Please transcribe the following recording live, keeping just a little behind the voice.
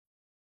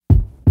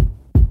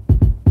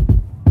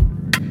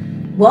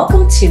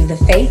Welcome to the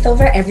Faith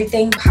Over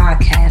Everything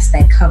podcast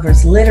that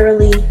covers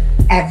literally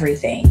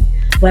everything,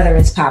 whether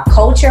it's pop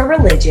culture,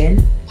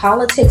 religion,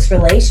 politics,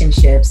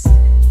 relationships,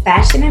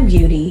 fashion and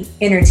beauty,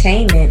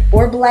 entertainment,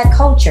 or Black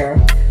culture.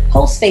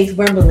 Host Faith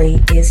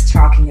Wimberly is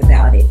talking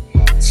about it.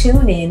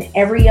 Tune in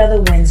every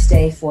other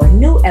Wednesday for a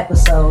new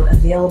episode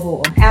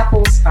available on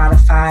Apple,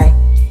 Spotify,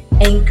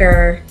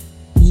 Anchor,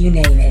 you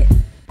name it.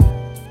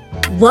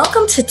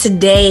 Welcome to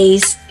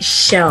today's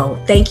show.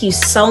 Thank you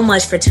so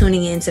much for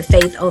tuning in to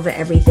Faith Over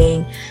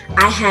Everything.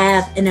 I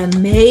have an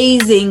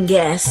amazing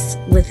guest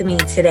with me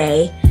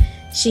today.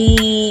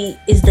 She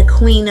is the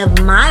queen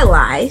of my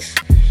life,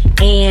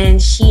 and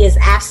she is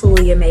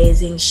absolutely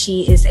amazing.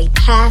 She is a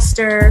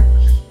pastor.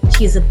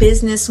 She is a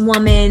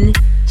businesswoman.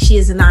 She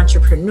is an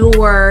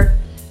entrepreneur.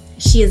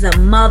 She is a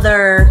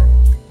mother.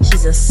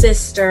 She's a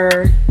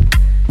sister,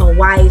 a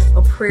wife,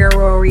 a prayer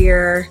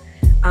warrior,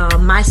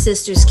 my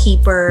sister's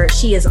keeper.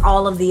 She is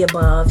all of the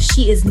above.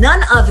 She is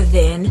none other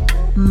than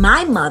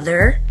my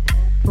mother,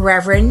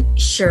 Reverend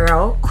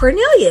Cheryl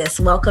Cornelius.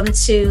 Welcome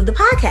to the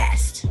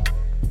podcast.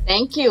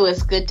 Thank you.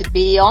 It's good to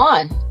be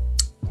on.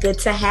 Good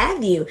to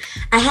have you.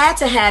 I had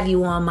to have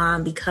you on,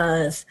 Mom,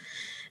 because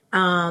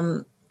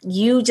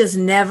you just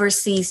never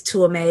cease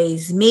to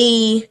amaze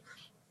me.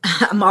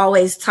 I'm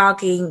always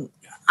talking.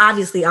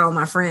 Obviously, all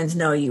my friends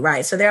know you,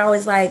 right? So they're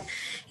always like,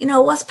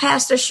 what's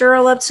Pastor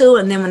Cheryl up to?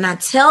 And then when I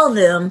tell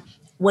them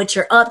what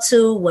you're up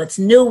to, what's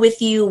new with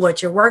you,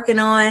 what you're working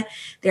on,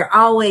 they're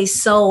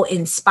always so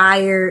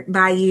inspired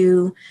by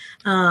you,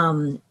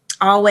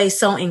 always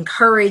so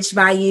encouraged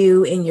by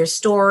you and your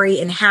story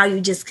and how you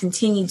just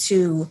continue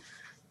to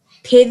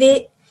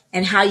pivot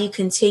and how you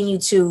continue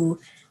to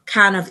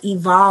kind of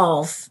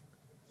evolve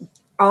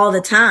all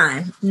the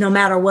time, no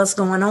matter what's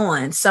going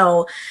on.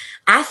 So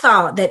I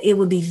thought that it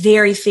would be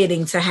very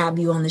fitting to have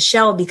you on the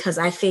show because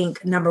I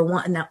think, number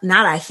one,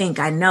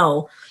 I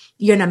know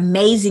you're an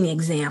amazing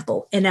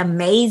example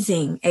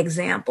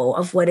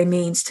of what it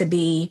means to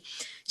be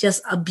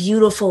just a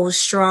beautiful,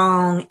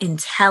 strong,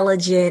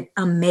 intelligent,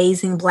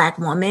 amazing Black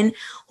woman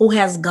who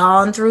has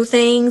gone through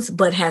things,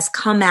 but has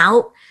come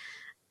out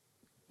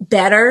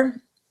better,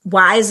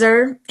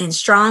 wiser, and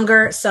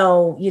stronger.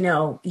 So,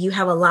 you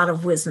have a lot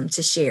of wisdom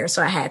to share.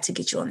 So I had to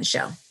get you on the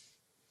show.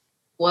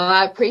 Well,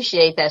 I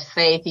appreciate that,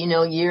 Faith.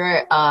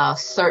 You're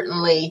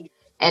certainly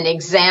an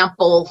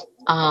example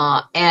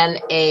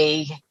and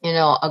a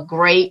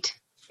great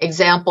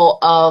example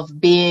of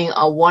being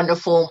a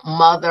wonderful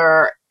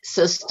mother,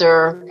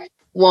 sister,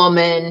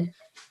 woman.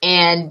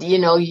 And,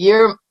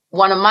 you're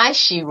one of my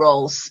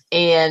she-rolls.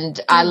 And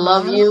I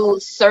love you,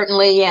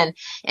 certainly. And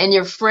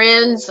your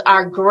friends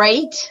are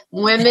great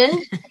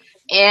women.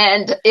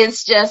 And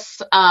it's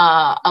just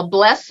a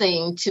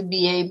blessing to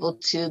be able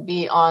to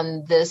be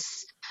on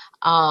this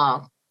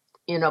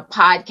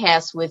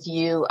podcast with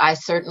you. I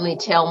certainly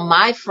tell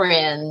my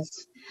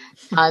friends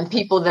and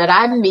people that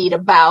I meet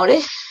about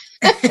it.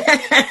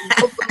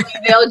 Hopefully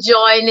they'll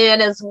join in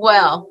as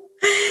well.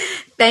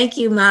 Thank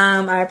you,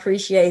 Mom. I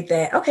appreciate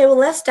that. Okay, well,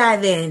 let's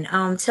dive in.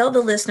 Tell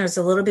the listeners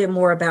a little bit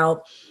more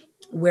about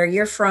where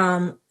you're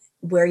from,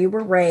 where you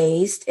were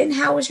raised, and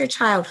how was your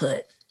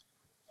childhood?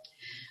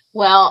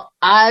 Well,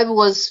 I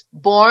was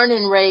born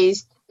and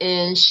raised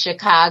in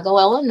Chicago,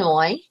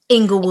 Illinois.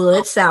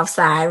 Inglewood, South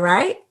Side,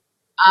 right?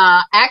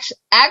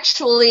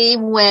 Actually,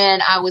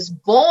 when I was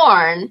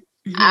born,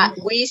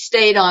 we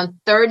stayed on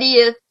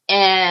 30th,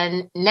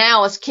 and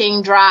now it's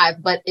King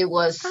Drive, but it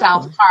was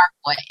South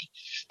Parkway,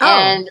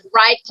 and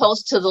right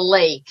close to the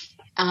lake.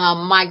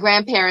 My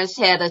grandparents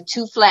had a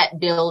 2-flat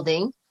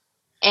building,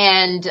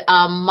 and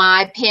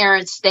my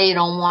parents stayed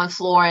on one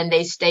floor, and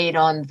they stayed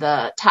on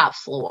the top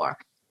floor.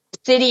 The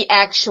city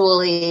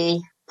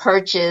actually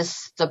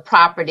purchased the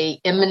property,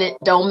 eminent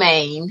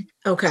domain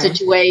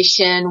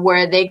situation,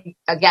 where they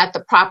got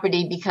the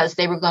property because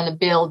they were going to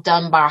build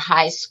Dunbar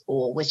High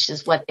School, which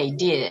is what they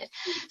did.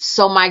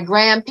 So my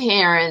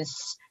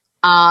grandparents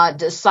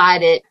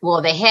decided,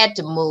 they had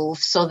to move.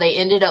 So they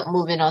ended up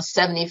moving on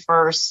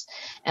 71st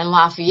and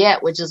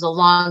Lafayette, which is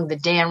along the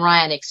Dan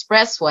Ryan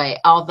Expressway.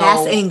 Although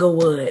that's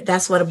Inglewood.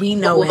 That's what we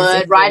know.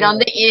 Inglewood, right on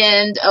the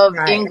end of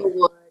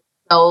Inglewood.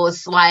 So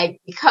it's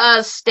like,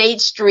 because State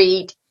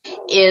Street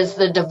is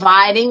the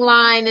dividing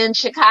line in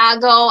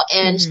Chicago,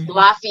 and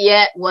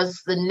Lafayette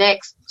was the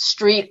next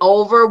street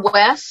over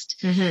west.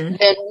 Then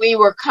we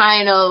were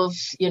kind of,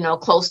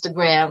 close to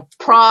Grand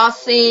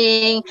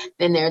Crossing.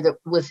 Then there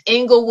was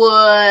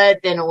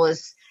Inglewood. Then it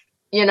was,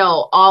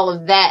 all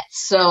of that.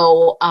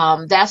 So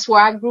that's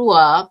where I grew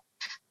up.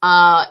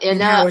 And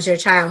how was your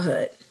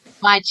childhood?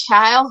 My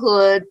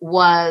childhood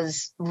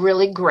was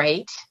really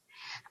great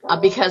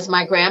because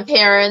my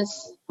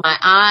grandparents, my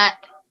aunt,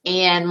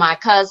 and my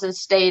cousin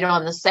stayed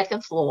on the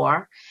second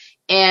floor,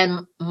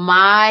 and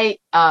my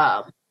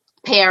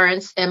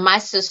parents and my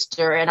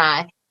sister and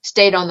I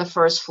stayed on the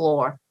first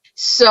floor.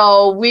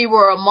 So we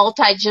were a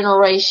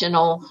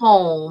multi-generational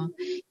home,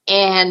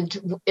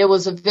 and it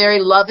was a very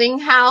loving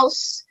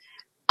house.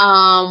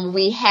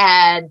 We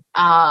had,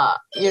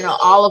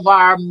 all of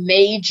our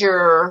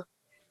major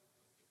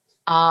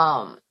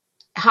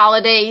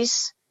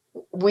holidays,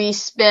 we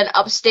spent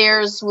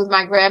upstairs with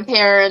my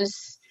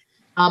grandparents.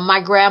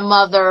 My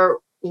grandmother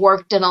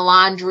worked in a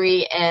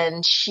laundry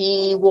and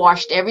she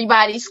washed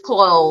everybody's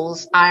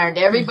clothes, ironed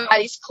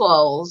everybody's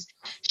clothes.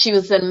 She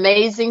was an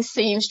amazing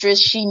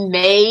seamstress. She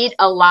made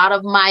a lot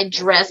of my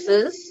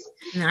dresses.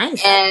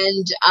 Nice.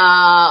 And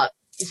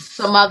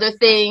some other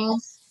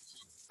things.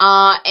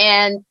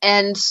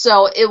 And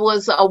so it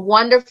was a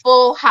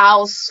wonderful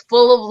house,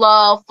 full of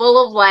love,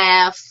 full of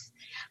laughs,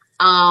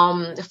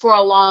 for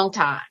a long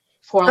time,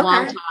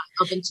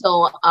 up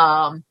until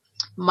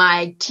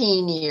my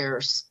teen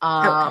years,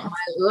 my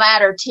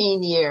latter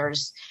teen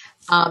years,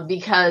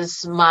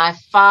 because my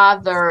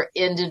father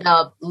ended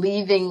up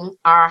leaving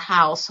our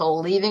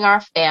household, leaving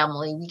our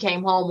family. We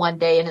came home one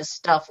day and his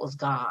stuff was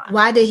gone.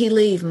 Why did he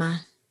leave, Ma?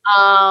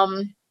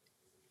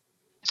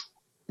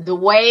 The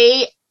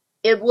way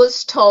it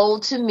was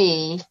told to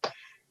me,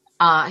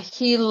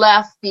 he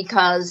left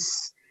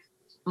because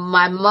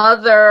my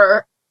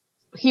mother,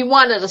 he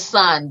wanted a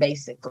son,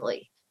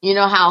 basically. You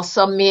know how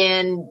some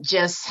men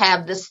just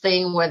have this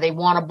thing where they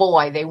want a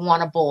boy,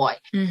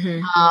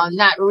 Mm-hmm.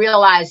 not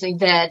realizing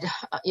that,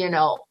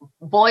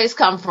 boys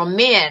come from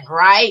men,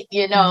 right?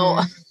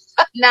 Mm-hmm.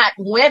 Not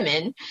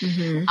women.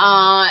 Mm-hmm.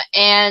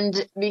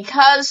 And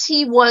because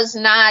he was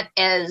not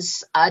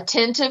as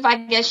attentive, I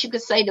guess you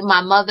could say, to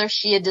my mother,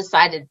 she had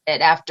decided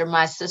that after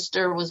my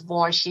sister was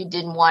born, she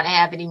didn't want to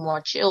have any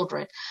more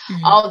children.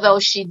 Mm-hmm. Although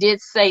she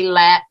did say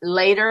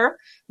later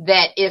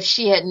that if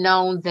she had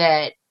known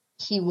that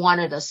he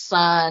wanted a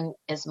son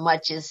as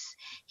much as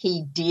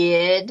he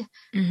did,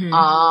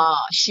 Mm-hmm.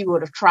 she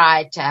would have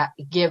tried to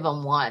give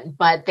him one,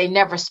 but they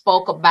never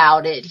spoke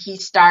about it. He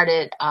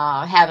started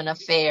having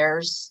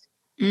affairs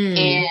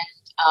and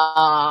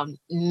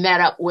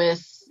met up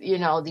with,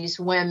 these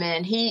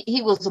women.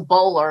 He was a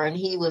bowler and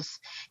he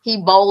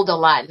bowled a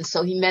lot. And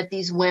so he met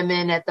these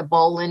women at the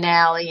bowling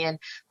alley. And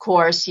of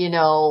course,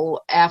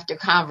 after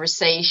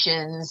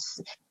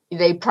conversations,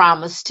 they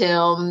promised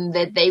him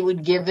that they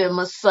would give him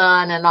a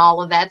son and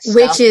all of that stuff.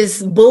 Which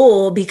is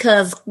bull,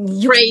 because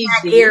you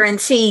can't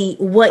guarantee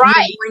what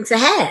you're going to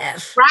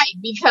have. Right,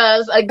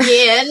 because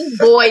again,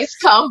 boys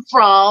come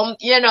from,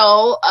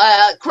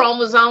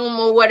 chromosome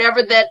or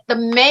whatever that the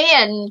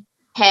man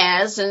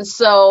has. And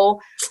so,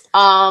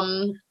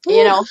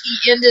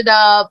 he ended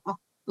up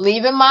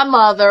leaving my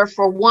mother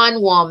for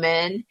one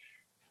woman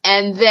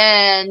and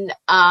then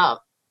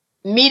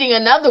meeting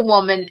another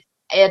woman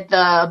at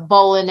the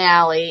bowling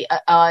alley,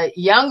 a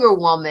younger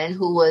woman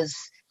who was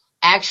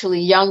actually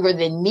younger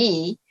than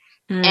me,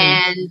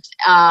 and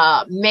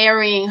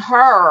marrying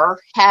her,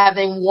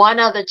 having one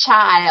other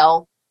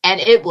child,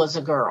 and it was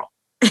a girl.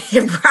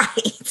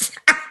 Right.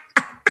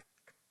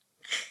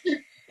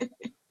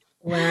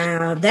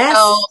 Wow, that's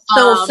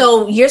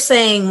so you're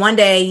saying one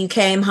day you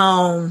came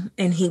home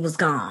and he was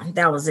gone.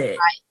 That was it.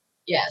 Right.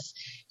 Yes.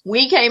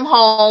 We came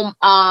home.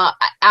 I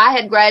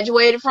had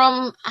graduated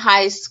from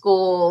high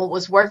school,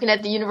 was working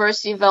at the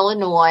University of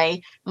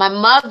Illinois. My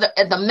mother,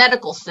 at the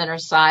medical center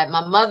side,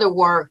 my mother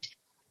worked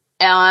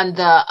on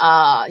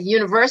the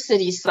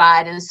university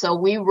side. And so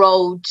we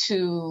rode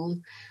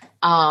to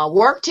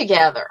work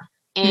together.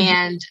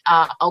 And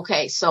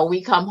so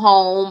we come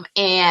home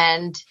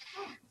and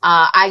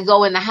I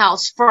go in the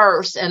house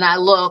first and I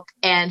look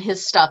and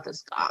his stuff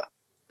is gone.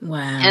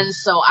 Wow. And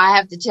so I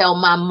have to tell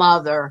my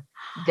mother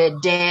that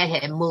Dad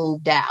had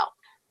moved out.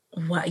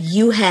 Well,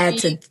 you had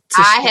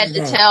I had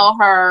to tell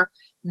her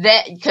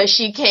that because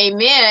she came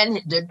in,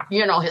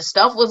 his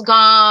stuff was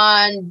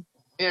gone,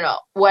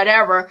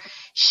 whatever.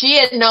 She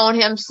had known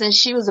him since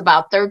she was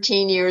about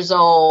 13 years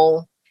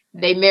old.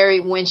 They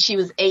married when she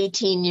was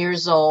 18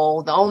 years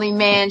old. The only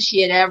man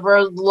she had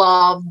ever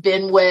loved,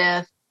 been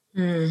with,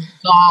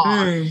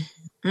 gone.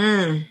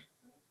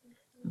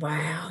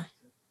 Wow.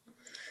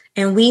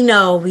 And we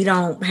know we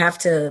don't have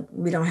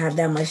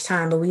that much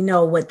time, but we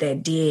know what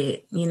that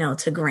did,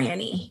 to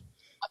Granny.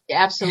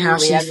 Absolutely. How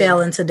she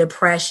fell into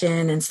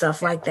depression and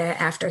stuff like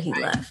that after he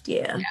left.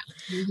 Yeah.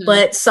 Mm-hmm.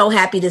 But so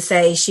happy to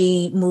say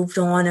she moved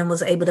on and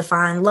was able to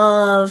find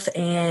love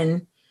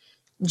and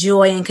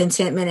joy and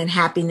contentment and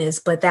happiness.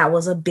 But that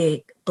was a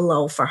big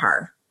blow for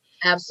her.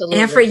 Absolutely.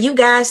 And for you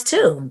guys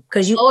too,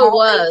 because you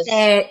always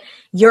had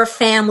your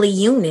family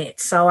unit.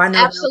 So I know.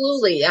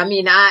 Absolutely. I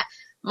mean,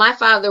 my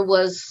father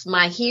was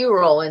my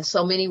hero in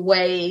so many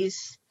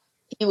ways.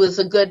 He was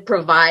a good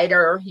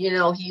provider. He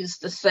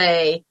used to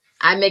say,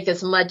 I make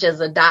as much as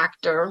a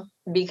doctor,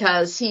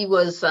 because he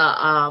was,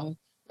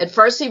 at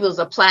first he was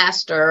a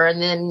plasterer.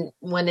 And then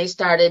when they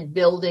started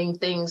building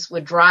things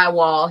with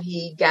drywall,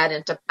 he got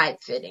into pipe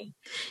fitting.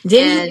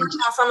 Didn't he work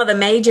on some of the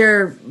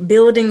major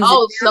buildings?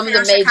 Oh, some of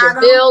the major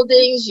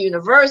buildings,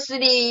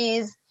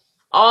 universities,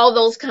 all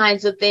those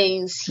kinds of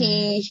things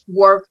he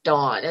worked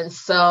on. And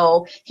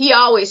so he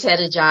always had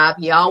a job.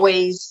 He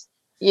always,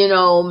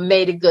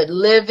 made a good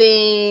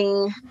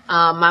living.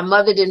 My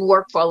mother didn't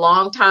work for a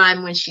long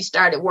time. When she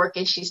started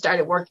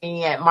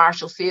working at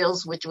Marshall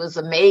Fields, which was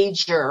a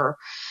major,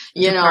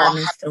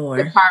 department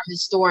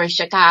store in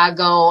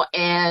Chicago.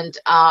 And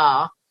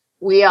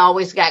we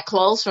always got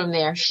clothes from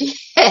there. She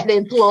had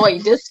employee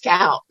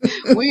discount.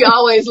 We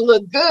always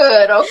looked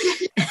good.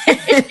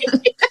 Okay.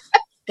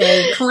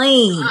 Stay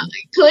clean.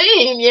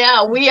 Clean.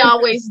 Yeah. We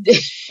always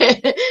did.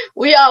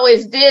 We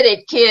always did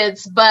it,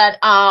 kids. But,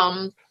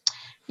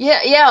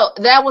 yeah,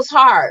 that was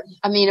hard.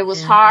 I mean, it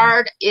was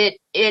hard.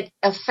 It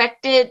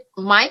affected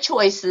my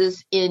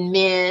choices in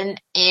men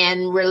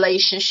and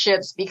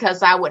relationships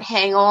because I would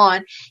hang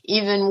on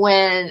even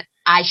when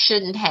I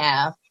shouldn't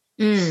have.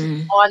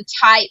 On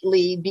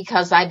tightly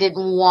because I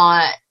didn't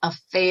want a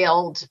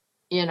failed,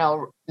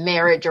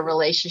 marriage or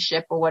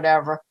relationship or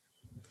whatever.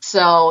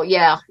 So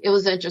yeah, it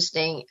was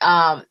interesting.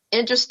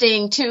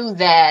 Interesting too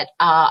that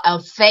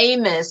a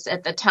famous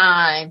at the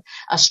time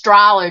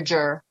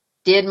astrologer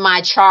did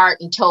my chart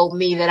and told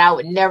me that I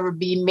would never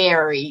be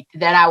married,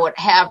 that I would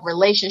have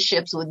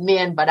relationships with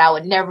men, but I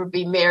would never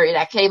be married.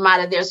 I came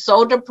out of there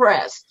so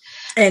depressed.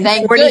 And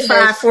Thank 45,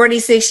 goodness.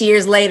 46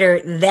 years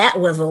later, that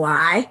was a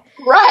lie.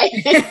 Right.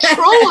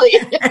 Truly.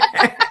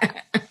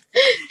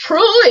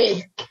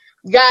 Truly.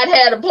 God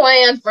had a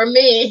plan for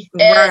me.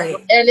 And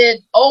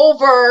it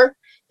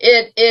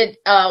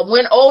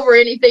went over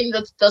anything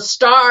that the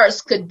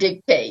stars could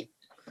dictate.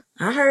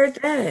 I heard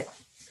that.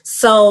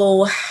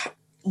 So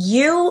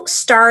you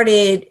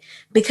started,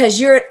 because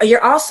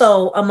you're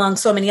also, among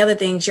so many other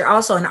things, you're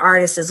also an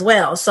artist as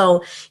well.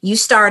 So you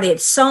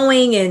started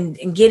sewing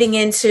and getting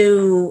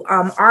into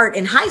art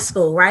in high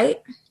school,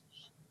 right?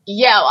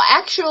 Yeah,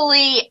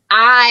 actually,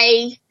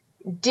 I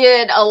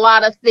did a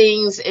lot of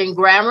things in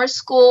grammar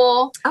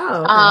school. Oh,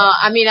 okay.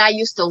 I mean, I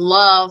used to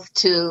love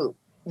to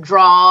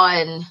draw,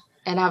 and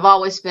I've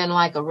always been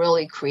like a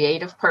really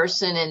creative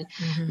person. And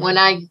when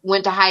I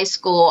went to high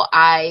school,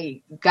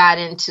 I got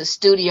into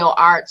studio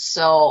art.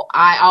 So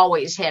I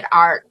always had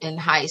art in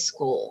high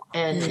school.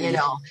 And,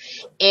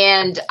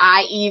 and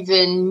I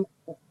even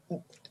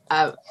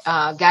got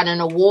an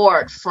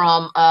award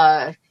from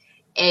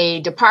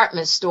a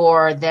department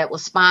store that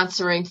was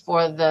sponsoring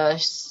for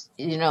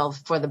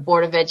the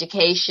Board of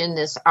Education,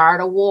 this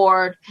art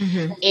award.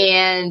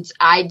 And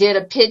I did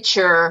a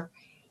picture,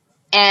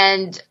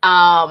 and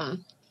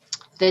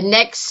the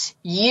next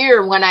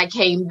year when I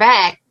came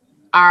back,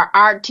 our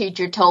art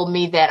teacher told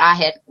me that I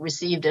had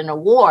received an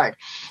award.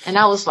 And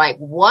I was like,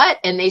 what?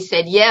 And they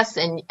said, yes.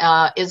 And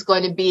it's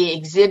going to be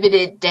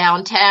exhibited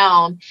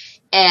downtown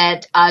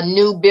at a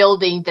new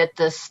building that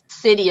the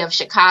city of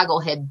Chicago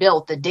had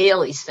built, the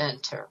Daly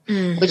Center,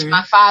 which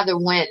my father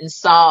went and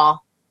saw,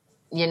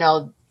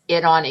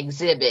 it on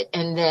exhibit.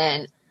 And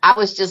then I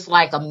was just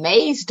like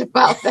amazed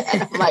about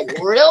that. I'm like,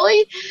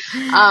 really?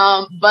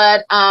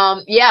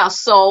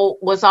 So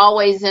was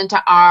always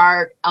into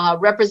art,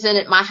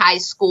 represented my high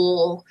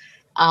school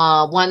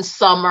one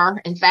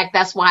summer. In fact,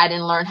 that's why I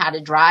didn't learn how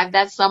to drive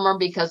that summer,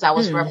 because I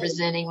was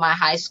representing my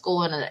high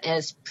school in a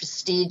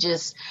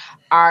prestigious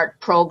art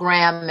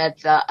program at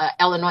the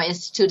Illinois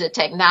Institute of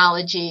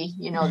Technology.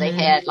 They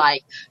had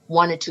like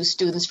 1 or 2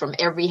 students from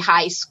every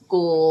high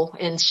school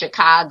in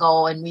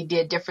Chicago, and we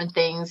did different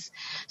things.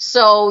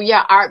 So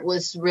yeah, art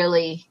was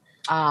really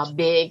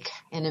big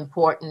and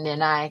important,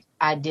 and I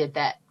did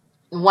that.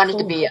 One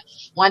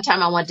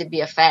time I wanted to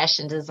be a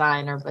fashion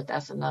designer, but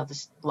that's another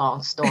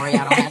long story.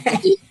 I don't have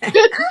to do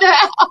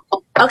that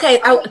now. Okay,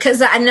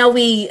 because I know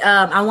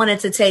I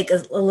wanted to take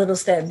a little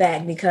step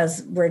back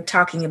because we're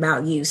talking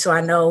about you. So I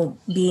know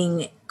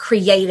being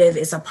creative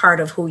is a part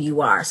of who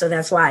you are. So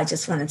that's why I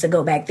just wanted to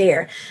go back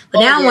there.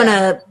 But I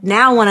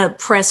want to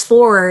press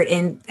forward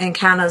and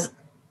kind of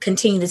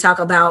continue to talk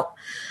about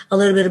a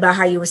little bit about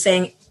how you were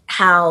saying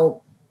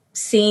how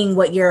seeing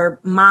what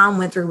your mom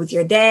went through with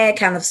your dad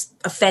kind of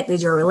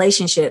affected your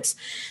relationships.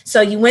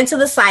 So you went to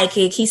the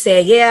psychic. He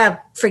said, yeah,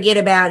 forget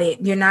about it.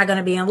 You're not going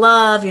to be in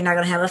love. You're not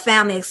going to have a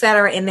family,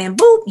 etc. And then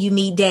boop, you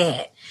meet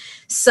dad.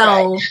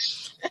 So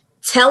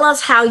tell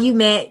us how you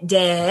met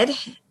dad,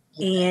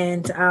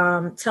 and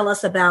tell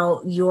us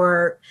about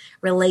your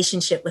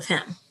relationship with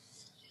him.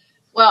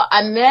 Well,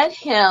 I met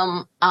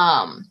him,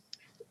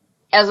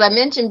 as I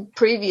mentioned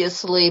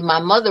previously, my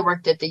mother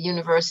worked at the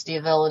University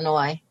of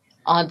Illinois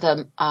on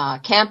the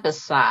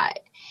campus side.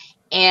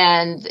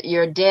 And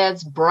your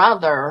dad's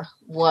brother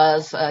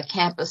was a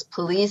campus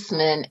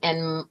policeman,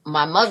 and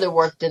my mother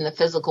worked in the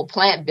physical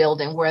plant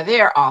building where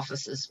their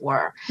offices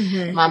were.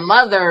 My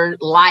mother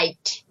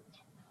liked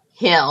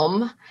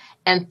him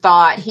and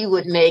thought he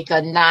would make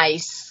a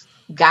nice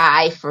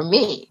guy for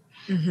me.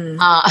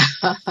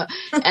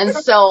 And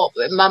so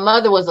my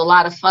mother was a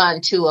lot of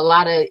fun too. A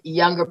lot of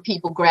younger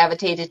people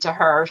gravitated to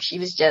her. She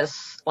was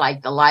just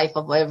like the life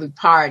of every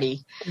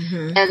party.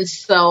 And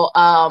so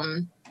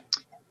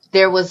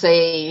there was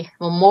a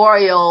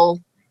memorial.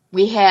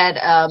 We had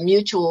a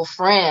mutual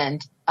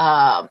friend,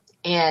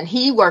 and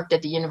he worked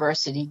at the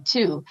university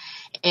too,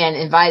 and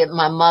invited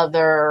my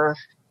mother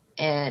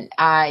and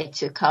I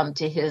to come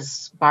to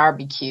his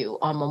barbecue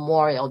on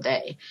Memorial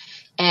Day.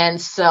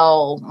 And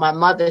so my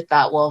mother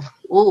thought, well,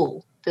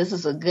 ooh, this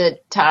is a good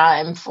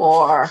time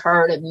for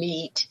her to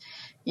meet,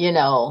 his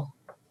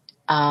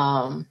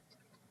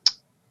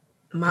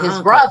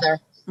brother.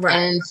 Right.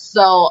 And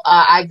so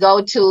I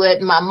go to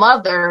it. My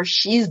mother,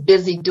 she's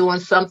busy doing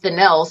something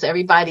else.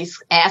 Everybody's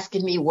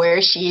asking me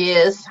where she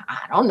is.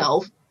 I don't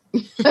know.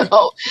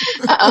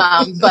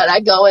 But I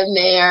go in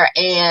there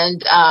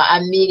and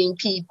I'm meeting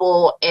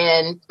people,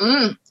 and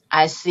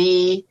I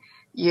see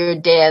your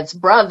dad's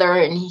brother,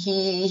 and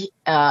he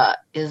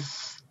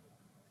is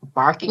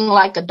barking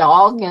like a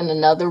dog in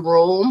another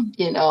room.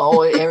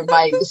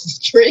 Everybody was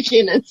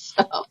drinking and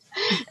stuff.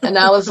 And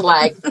I was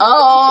like,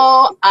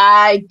 oh,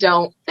 I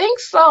don't think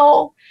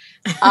so.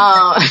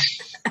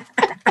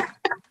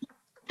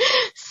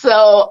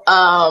 So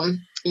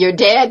your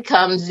dad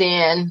comes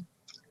in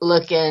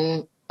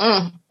looking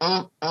Oh,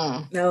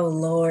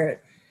 Lord.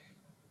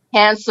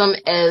 handsome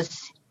as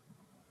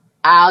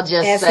I'll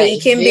just As say, he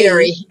can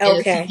very be. as he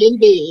Okay. can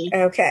be.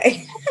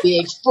 Okay.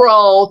 Big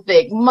fro,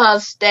 thick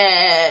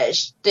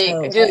mustache, thick,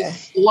 Okay.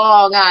 just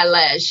long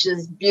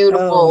eyelashes, Oh,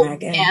 beautiful, my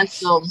gosh.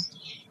 handsome.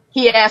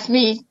 He asked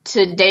me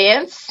to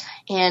dance,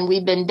 and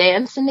we've been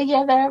dancing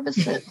together ever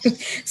since.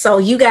 So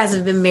you guys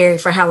have been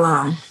married for how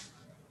long?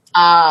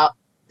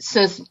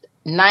 Since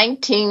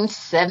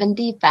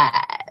 1975.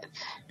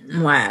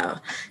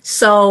 Wow.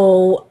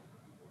 So,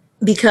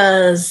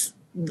 because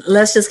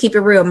let's just keep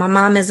it real. My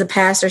mom is a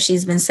pastor.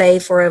 She's been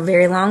saved for a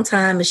very long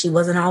time, but she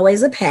wasn't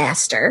always a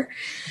pastor.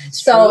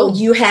 So True.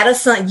 you had a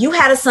son,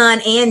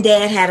 and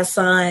dad had a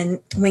son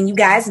when you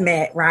guys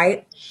met,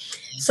 right?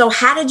 So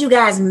how did you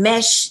guys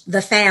mesh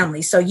the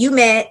family? So he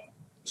met,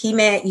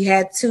 you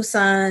had 2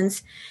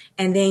 sons,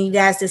 and then you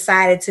guys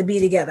decided to be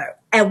together.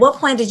 At what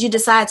point did you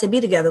decide to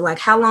be together? Like,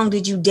 how long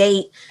did you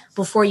date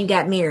before you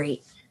got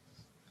married?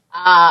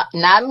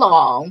 Not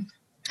long.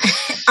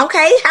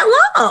 Okay, how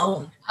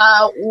long?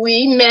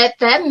 We met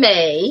that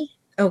May.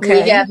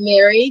 Okay. We got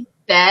married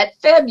that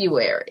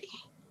February.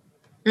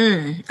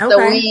 Okay.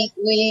 So we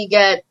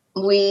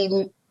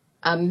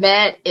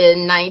met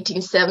in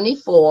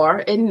 1974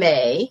 in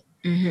May,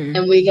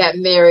 and we got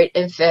married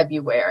in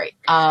February.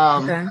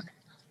 Okay.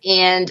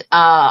 And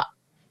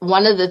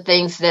one of the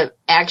things that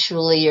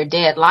actually your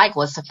dad liked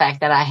was the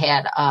fact that I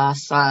had a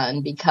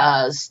son,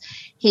 because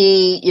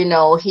he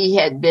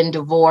had been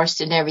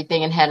divorced and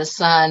everything, and had a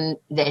son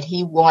that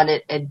he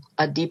wanted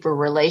a deeper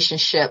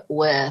relationship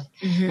with.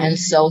 And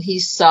so he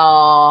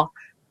saw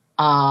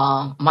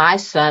my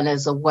son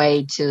as a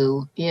way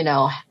to, be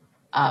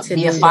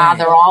a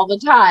father all the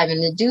time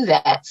and to do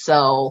that.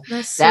 So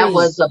that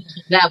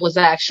was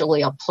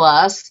actually a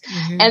plus.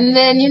 And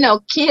then,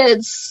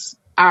 kids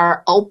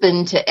are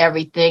open to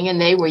everything, and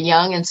they were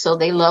young, and so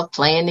they loved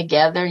playing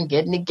together and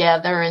getting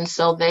together. And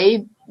so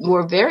they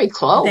were very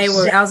close.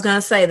 I was going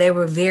to say they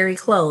were very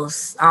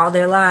close. All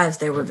their lives,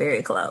 they were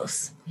very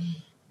close.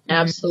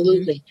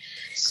 Absolutely.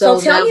 So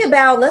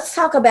let's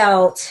talk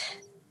about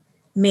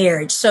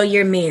marriage. So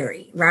you're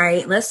married,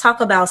 right? Let's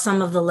talk about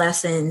some of the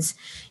lessons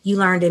you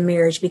learned in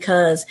marriage,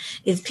 because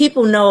if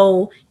people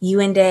know you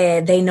and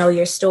dad, they know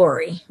your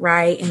story,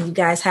 right? And you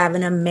guys have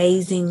an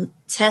amazing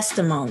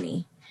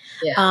testimony.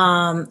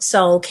 Yeah.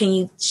 So can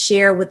you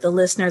share with the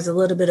listeners a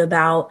little bit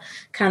about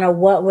kind of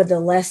what were the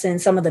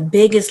lessons, some of the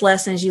biggest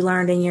lessons you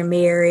learned in your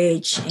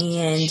marriage,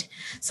 and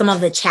some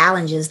of the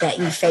challenges that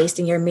you faced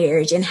in your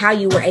marriage, and how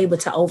you were able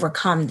to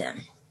overcome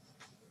them?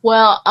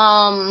 Well,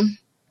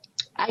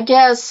 I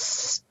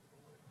guess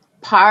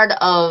part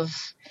of,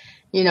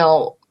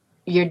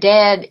 your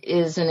dad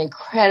is an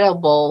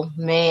incredible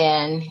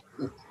man,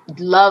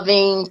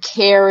 loving,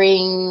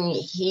 caring.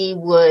 He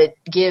would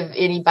give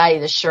anybody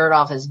the shirt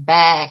off his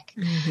back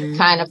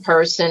kind of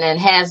person, and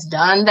has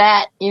done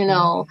that,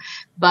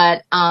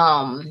 but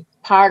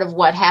part of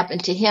what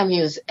happened to him,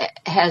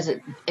 has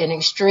an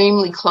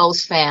extremely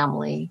close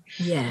family.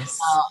 Yes.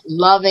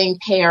 Loving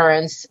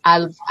parents.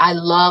 I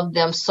love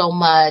them so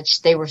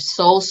much. They were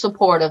so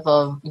supportive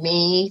of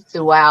me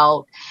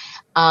throughout.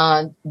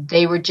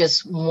 They were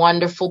just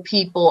wonderful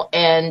people.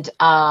 And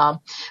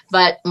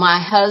but my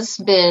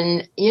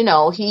husband,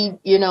 he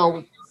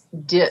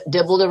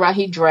dibbled around.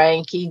 He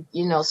drank. He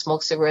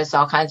smoked cigarettes,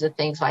 all kinds of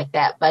things like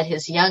that. But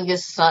his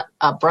youngest son,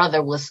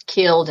 brother, was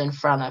killed in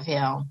front of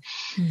him,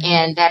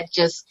 and that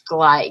just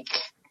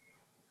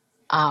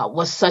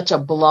was such a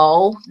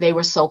blow. They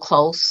were so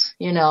close,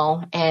 and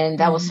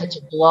that was such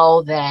a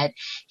blow that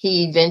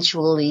he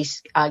eventually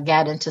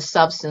got into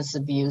substance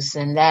abuse,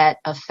 and that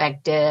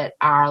affected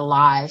our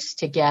lives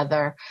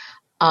together.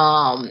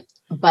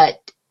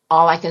 But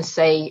all I can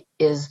say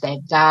is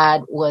that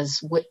God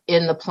was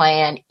in the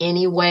plan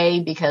anyway,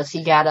 because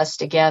he got us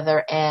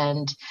together,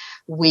 and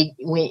we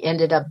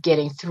ended up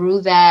getting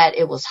through that.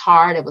 It was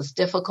hard. It was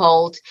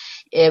difficult.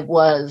 It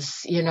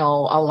was, a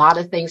lot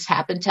of things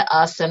happened to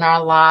us in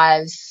our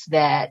lives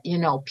that,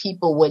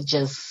 people would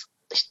just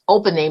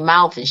open their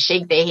mouth and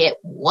shake their head.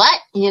 What?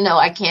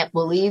 I can't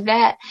believe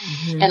that.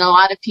 And a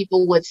lot of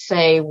people would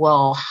say,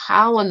 well,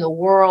 how in the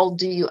world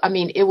do you,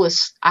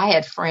 I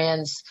had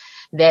friends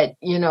that,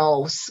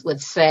 would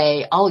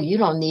say, oh, you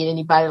don't need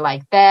anybody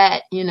like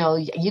that.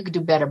 You could do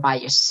better by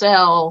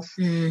yourself.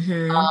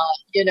 Why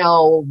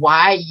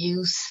are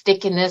you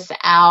sticking this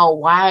out?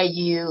 Why are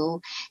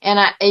you?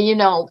 And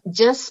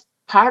just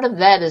part of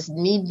that is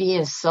me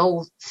being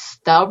so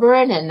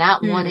stubborn and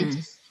not wanting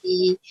to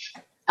see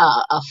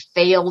a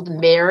failed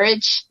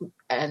marriage.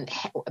 And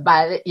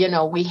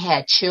we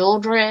had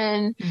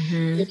children,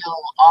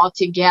 all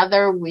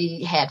together.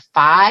 We had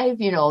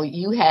 5,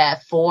 you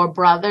had 4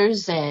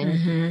 brothers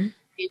and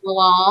came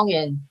along,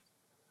 and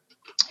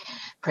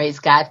praise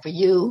God for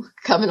you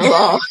coming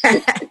along. Go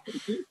ahead.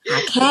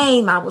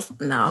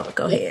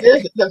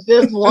 The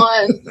 5th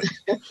one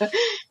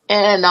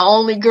and the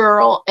only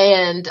girl.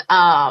 And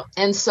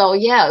so,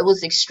 it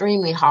was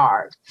extremely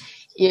hard.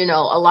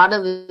 A lot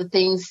of the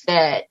things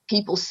that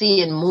people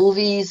see in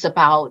movies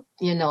about,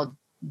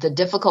 the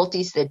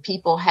difficulties that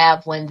people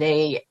have when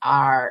they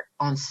are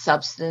on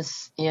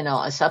substance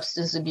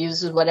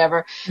abuse or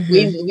whatever.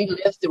 We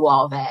lived through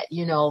all that,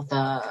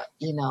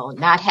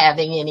 not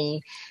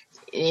having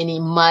any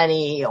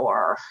money,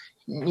 or,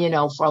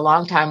 for a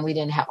long time we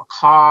didn't have a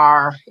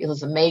car. It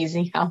was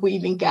amazing how we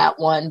even got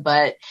one,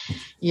 but,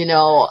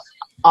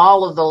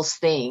 all of those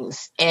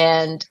things.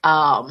 And,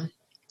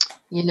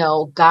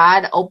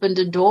 God opened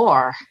a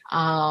door.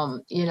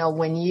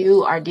 When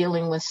you are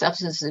dealing with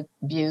substance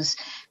abuse,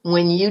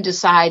 when you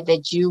decide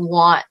that you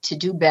want to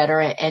do better,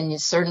 and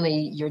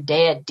certainly your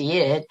dad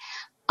did,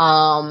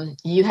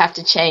 you have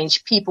to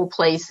change people,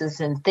 places,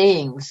 and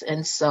things.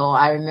 And so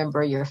I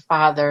remember your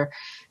father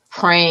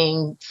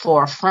praying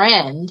for a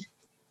friend,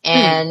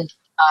 and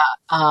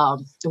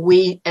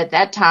we at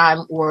that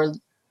time were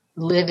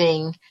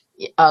living,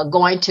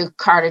 going to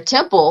Carter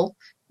Temple,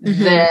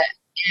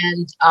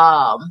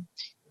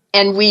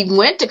 and we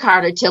went to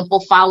Carter Temple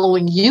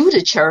following you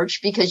to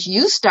church because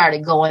you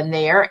started going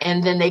there.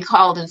 And then they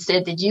called and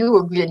said that you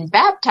were getting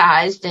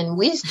baptized. And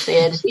we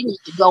said, we need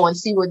to go and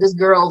see where this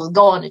girl is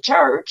going to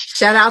church.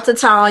 Shout out to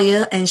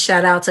Talia and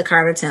shout out to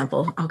Carter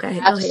Temple. Okay.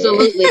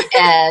 Absolutely.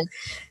 And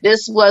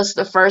this was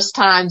the first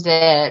time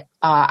that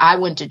I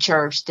went to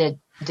church that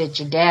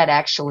your dad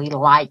actually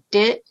liked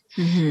it.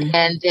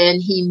 And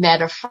then he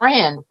met a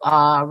friend,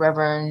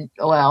 Reverend,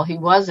 he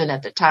wasn't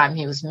at the time,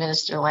 he was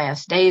Minister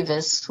Lance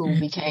Davis, who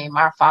became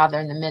our father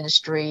in the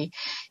ministry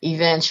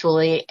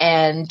eventually.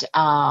 And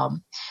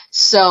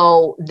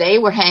so they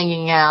were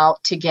hanging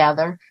out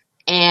together.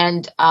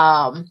 And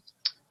I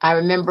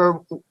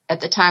remember at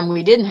the time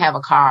we didn't have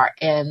a car,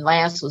 and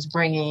Lance was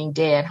bringing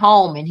Dad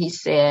home, and he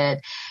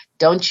said,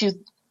 don't you,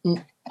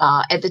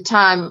 at the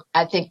time,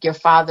 I think your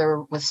father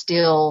was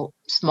still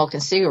smoking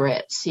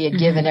cigarettes. He had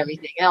given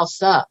everything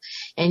else up.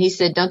 And he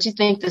said, don't you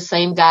think the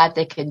same God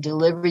that can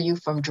deliver you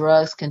from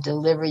drugs can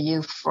deliver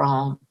you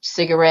from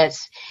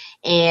cigarettes?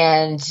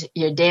 And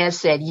your dad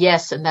said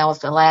yes, and that was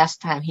the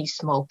last time he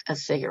smoked a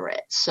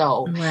cigarette.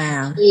 So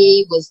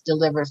he was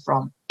delivered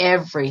from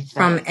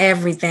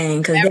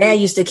everything. Because Dad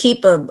used to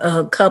keep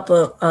a cup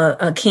of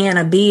a can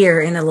of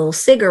beer and a little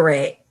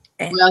cigarette.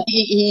 Well,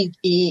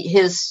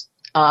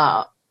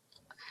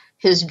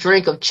 his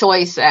drink of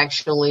choice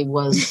actually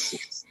was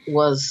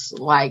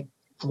like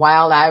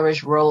Wild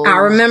Irish Rose. I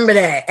remember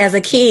that as a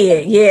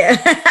kid. Yeah.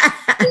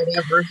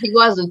 Whatever. He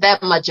wasn't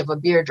that much of a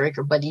beer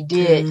drinker, but he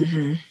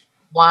did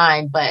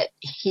wine. But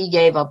he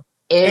gave up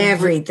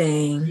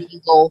everything.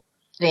 Single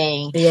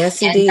thing. Yes,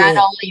 he did. Not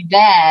only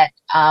that,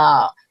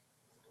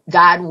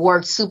 God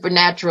worked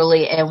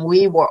supernaturally, and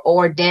we were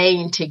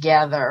ordained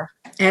together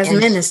as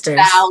ministers.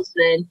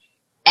 2000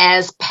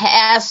 as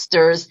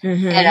pastors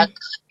and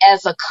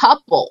as a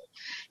couple.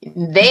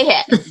 They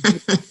had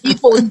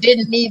people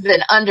didn't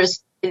even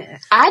understand.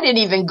 I didn't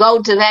even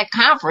go to that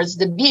conference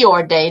to be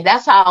ordained.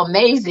 That's how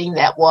amazing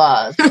that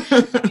was. We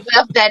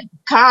left that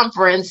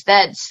conference,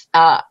 that's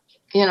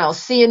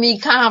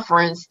CME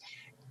conference,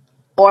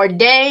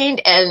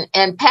 ordained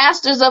and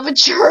pastors of a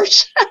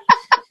church.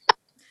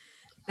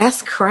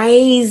 That's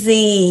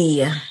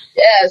crazy.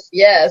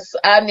 Yes.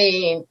 I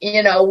mean,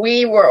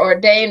 we were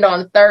ordained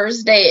on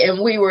Thursday, and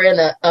we were in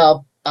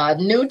a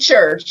new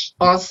church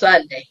on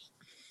Sunday.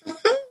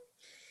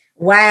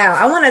 Wow.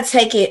 I want to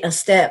take it a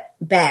step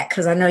back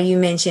because I know you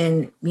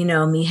mentioned,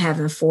 me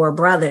having 4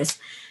 brothers.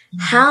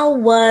 How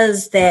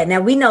was that?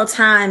 Now, we know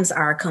times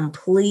are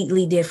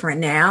completely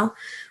different now,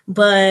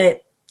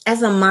 but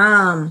as a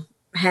mom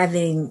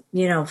having,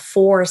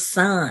 4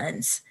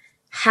 sons,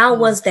 how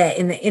was that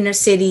in the inner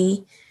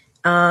city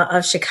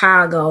of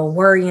Chicago,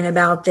 worrying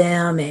about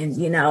them?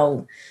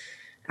 And,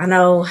 I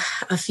know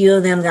a few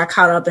of them got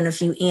caught up in a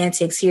few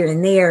antics here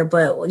and there,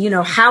 but,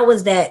 how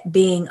was that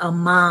being a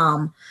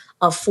mom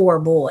of 4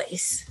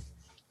 boys?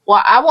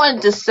 Well, I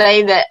wanted to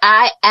say that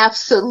I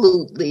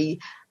absolutely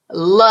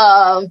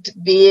loved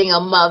being a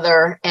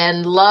mother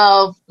and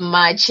love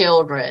my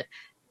children.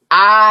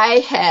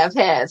 I have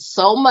had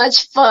so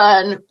much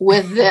fun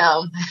with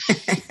them.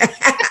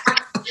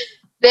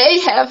 They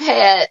have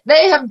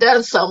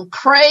done some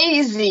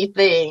crazy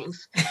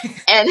things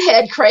and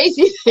had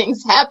crazy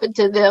things happen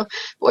to them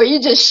where you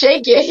just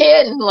shake your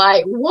head and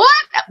like,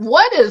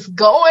 what is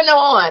going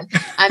on?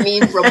 I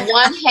mean, from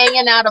one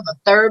hanging out of a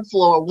 3rd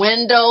floor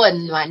window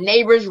and my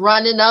neighbors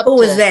running up. Who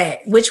was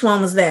that? Which one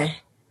was that?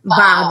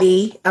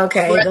 Bobby.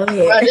 Okay, go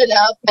ahead. Running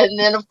up. And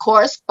then, of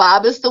course,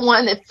 Bob is the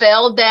one that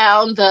fell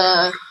down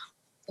the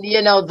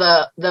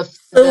the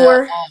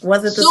sewer.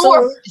 Was it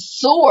the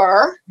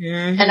sewer,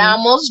 and I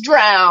almost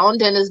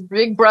drowned. And his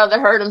big brother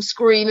heard him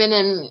screaming,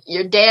 and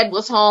your dad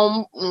was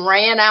home, and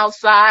ran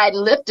outside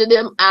and lifted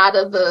him out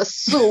of the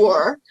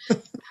sewer.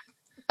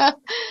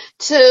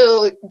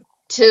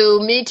 to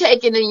me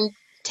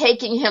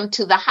taking him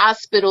to the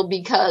hospital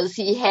because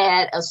he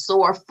had a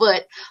sore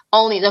foot,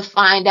 only to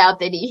find out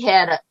that he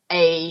had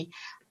a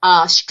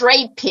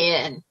straight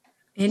pin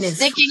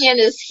sticking in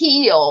his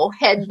heel,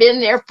 had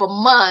been there for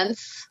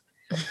months.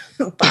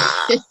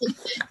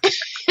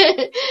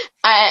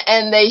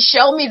 And they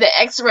showed me the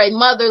x-ray.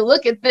 Mother,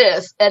 look at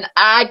this. And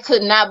I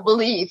could not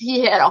believe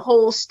he had a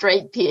whole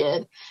straight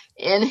pin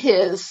in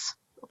his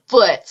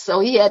foot. So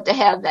he had to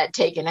have that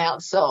taken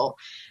out. So,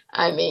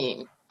 I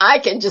mean, I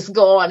can just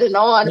go on and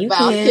on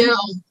about him,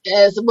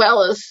 as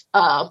well as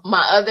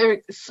my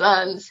other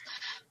sons.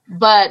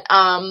 But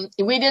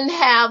we didn't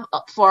have,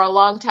 for a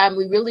long time,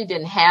 we really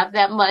didn't have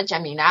that much. I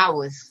mean, I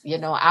was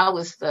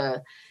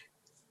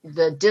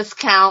the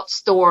discount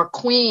store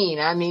queen.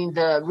 I mean,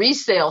 the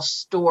resale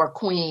store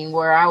queen,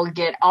 where I would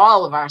get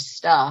all of our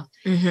stuff.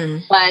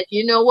 But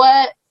you know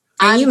what?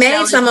 And you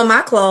made some of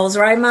my clothes,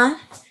 right, Ma?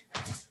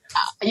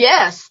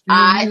 Yes.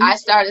 I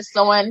started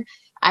sewing.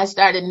 I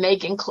started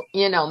making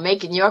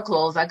your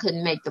clothes. I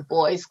couldn't make the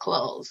boys'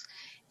 clothes.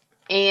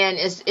 And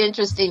it's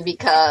interesting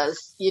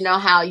because you know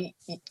how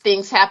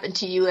things happen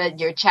to you in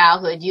your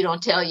childhood. You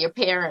don't tell your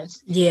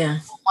parents. Yeah.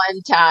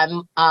 One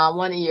time,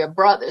 one of your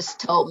brothers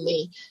told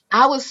me,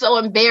 I was so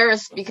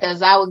embarrassed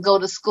because I would go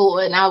to school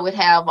and I would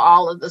have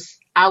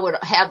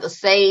the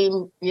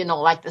same,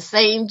 like the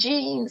same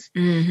jeans. I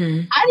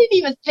didn't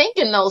even think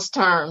in those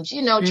terms,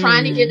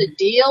 trying to get a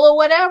deal or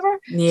whatever.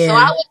 Yeah. So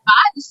I would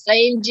buy the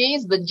same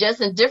jeans, but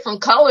just in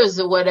different colors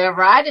or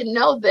whatever. I didn't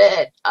know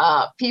that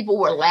people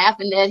were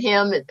laughing at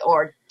him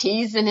or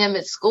teasing him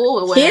at school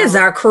or whatever. Kids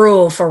are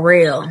cruel, for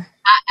real.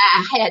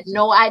 I had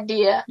no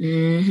idea.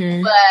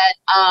 But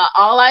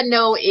all I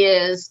know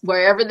is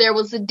wherever there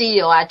was a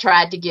deal, I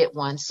tried to get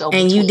one.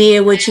 And you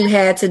did what you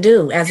had to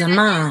do as a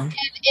mom.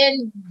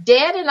 And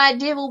Dad and I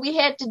did what we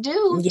had to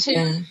do to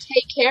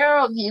take care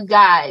of you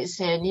guys.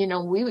 And,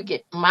 we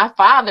would my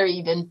father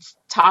even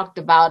talked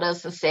about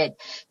us and said,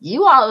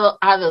 you all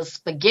are the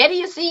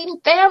spaghettiest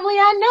eating family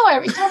I know.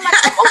 Every time I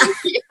come over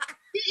here,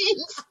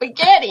 eating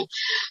spaghetti.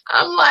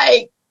 I'm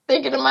like,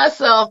 thinking to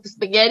myself,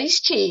 spaghetti's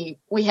cheap.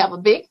 We have a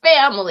big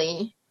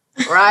family,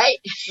 right?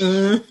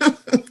 And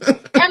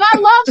I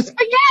love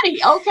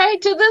spaghetti. Okay,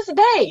 to this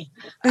day,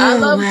 I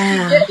love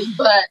spaghetti.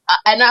 But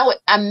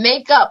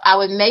I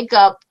would make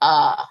up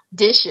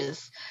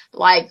dishes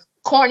like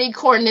Corny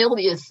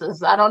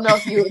Cornelius's. I don't know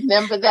if you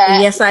remember that.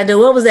 Yes, I do.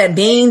 What was that?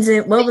 Beans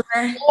and what was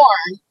that?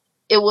 Corn.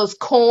 It was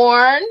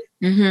corn,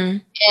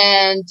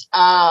 and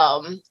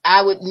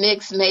I would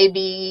mix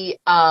maybe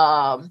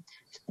and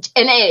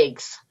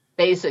eggs.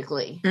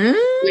 Basically, with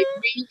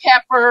green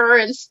pepper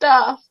and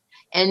stuff,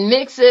 and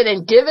mix it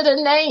and give it a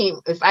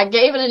name. If I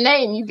gave it a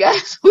name, you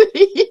guys would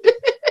eat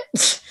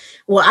it.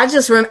 Well,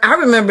 I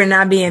remember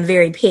not being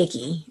very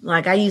picky.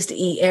 Like, I used to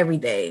eat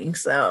everything.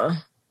 So,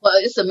 well,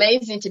 it's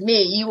amazing to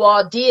me. You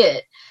all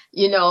did.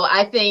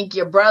 I think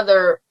your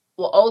brother,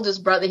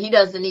 oldest brother, he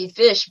doesn't eat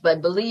fish,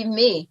 but believe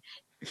me,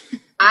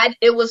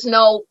 it was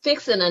no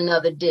fixing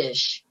another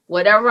dish.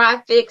 Whatever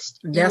I fixed,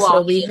 that's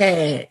what we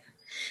had.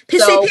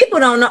 See, people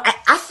don't know.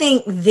 I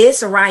think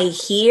this right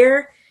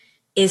here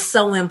is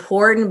so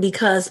important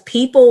because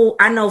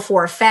I know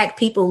for a fact,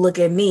 people look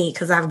at me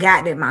because I've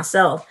gotten it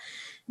myself.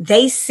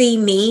 They see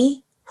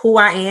me, who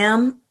I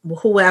am,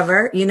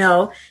 whoever,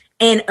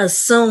 and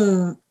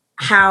assume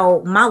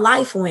how my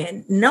life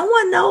went. No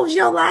one knows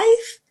your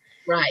life.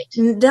 Right.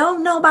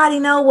 Don't nobody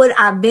know what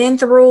I've been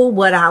through,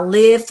 what I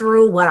lived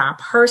through, what I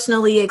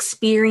personally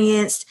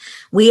experienced.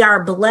 We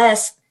are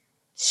blessed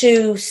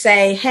to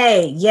say,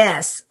 hey,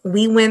 yes,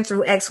 we went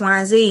through X, Y,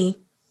 and Z,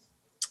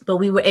 but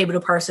we were able to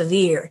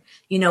persevere,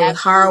 with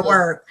hard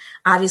work,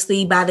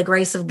 obviously by the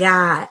grace of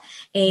God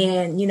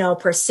and,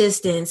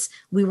 persistence,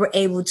 we were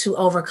able to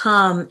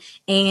overcome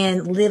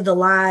and live the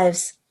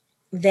lives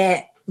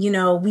that,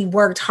 we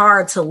worked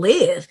hard to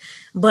live.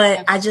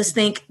 But I just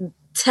think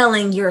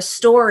telling your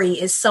story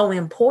is so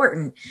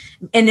important.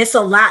 And it's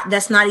a lot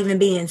that's not even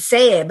being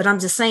said, but I'm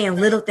just saying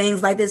little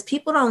things like this,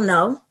 people don't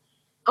know.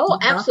 Oh,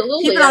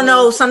 absolutely. People don't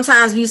know.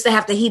 Sometimes we used to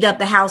have to heat up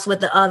the house with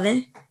the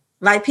oven.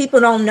 Like, people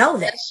don't know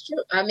that. That's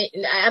true. I mean,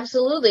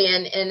 absolutely.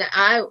 And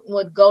I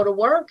would go to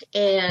work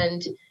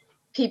and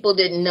people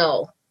didn't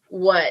know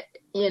what,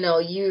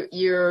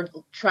 you're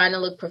trying to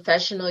look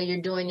professional.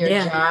 You're doing your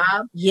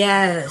job.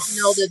 Yes.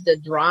 You know the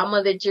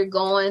drama that you're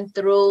going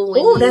through.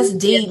 Oh, that's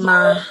deep,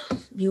 Ma.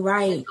 You're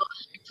right.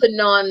 putting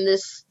on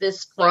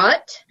this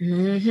front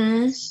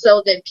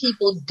so that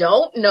people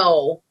don't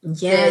know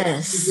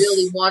that you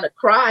really want to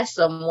cry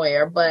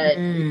somewhere, but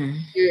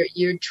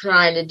you're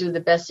trying to do the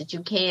best that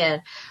you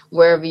can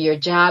wherever your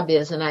job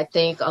is. And I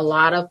think a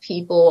lot of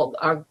people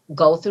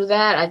go through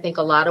that. I think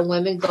a lot of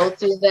women go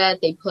through that.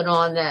 They put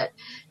on that,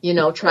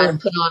 try to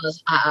put on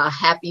a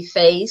happy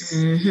face.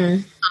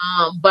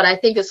 But I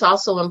think it's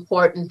also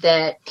important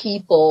that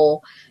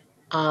people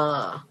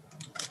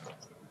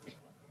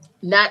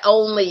not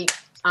only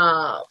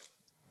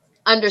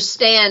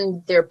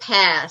understand their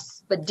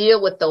past, but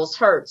deal with those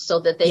hurts so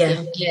that they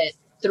can get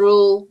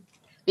through,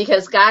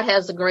 because God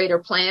has a greater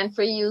plan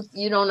for you.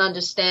 You don't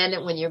understand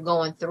it when you're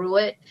going through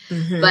it.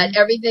 But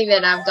everything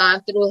that I've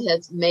gone through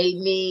has made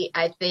me,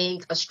 I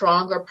think, a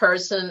stronger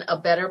person, a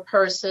better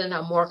person,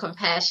 a more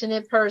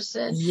compassionate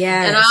person.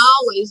 And I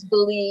always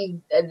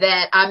believe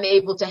that I'm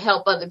able to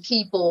help other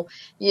people,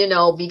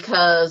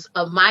 because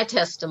of my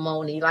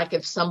testimony. Like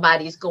if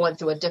somebody's going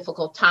through a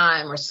difficult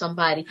time or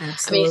somebody,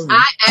 Absolutely.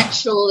 I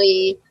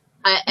actually,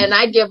 and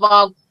I give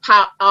all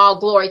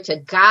glory to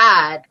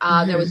God.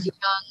 There was a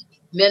young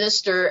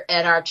minister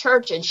at our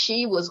church, and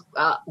she was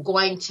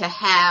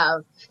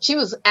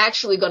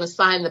actually going to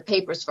sign the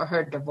papers for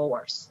her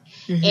divorce.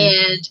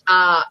 And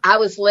I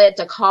was led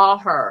to call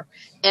her.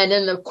 And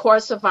in the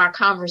course of our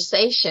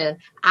conversation,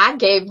 I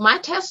gave my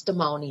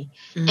testimony.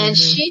 And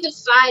she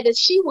decided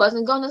she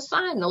wasn't going to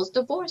sign those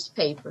divorce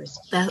papers.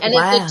 And at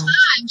the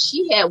time,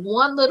 she had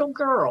one little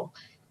girl.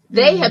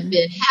 They have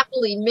been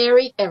happily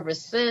married ever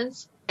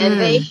since. And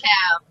they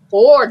have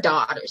 4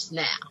 daughters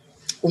now.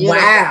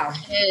 Wow.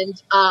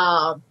 And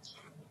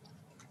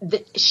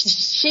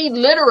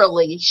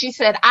she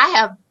said, I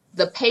have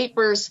the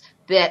papers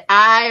that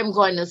I am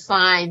going to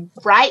sign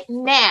right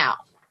now.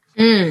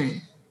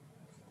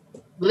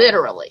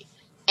 Literally.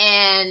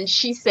 And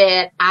she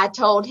said, I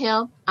told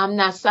him I'm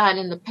not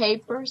signing the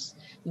papers,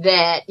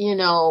 that,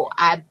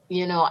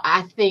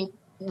 I think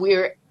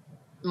we're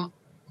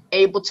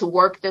able to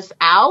work this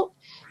out.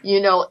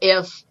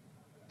 If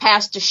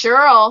Pastor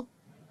Cheryl,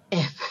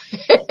 if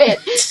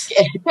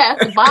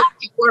Pastor Bob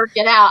can work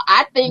it out,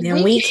 I think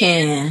then we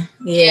can.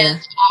 Yeah. And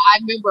I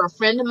remember a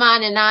friend of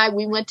mine and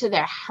we went to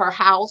her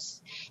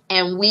house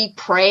and we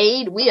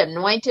prayed. We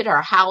anointed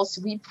her house.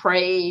 We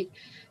prayed.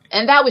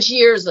 And that was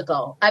years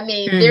ago. I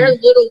mean, their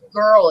little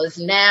girl is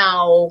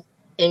now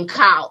in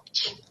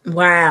college.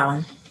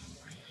 Wow.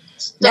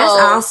 That's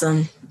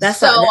awesome.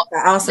 That's an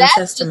awesome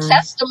testimony. The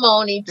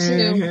testimony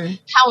to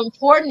how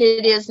important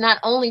it is not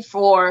only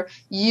for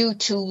you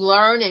to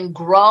learn and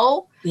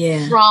grow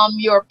from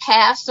your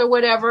past or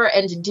whatever,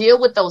 and to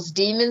deal with those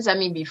demons. I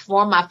mean,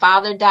 before my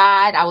father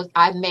died,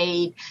 I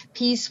made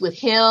peace with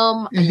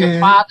him. Your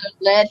father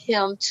led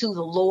him to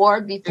the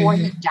Lord before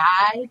he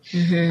died.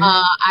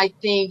 I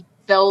think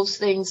those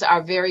things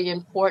are very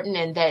important,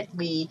 and that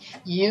we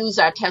use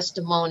our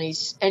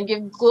testimonies and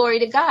give glory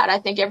to God. I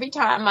think every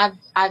time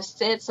I've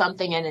said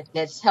something and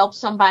it's helped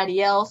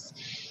somebody else,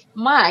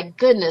 my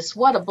goodness,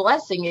 what a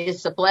blessing.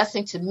 It's a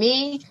blessing to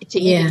me to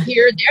even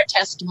hear their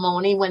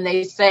testimony when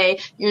they say,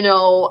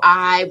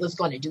 I was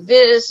going to do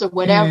this or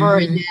whatever.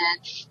 And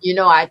then,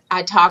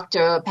 I talked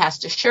to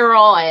Pastor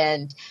Cheryl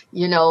and,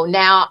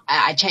 now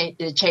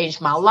it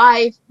changed my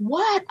life.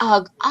 What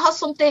a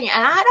awesome thing.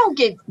 And I don't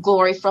get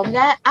glory from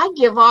that. I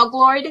give all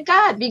glory to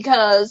God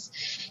because,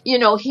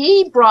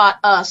 he brought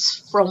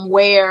us from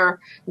where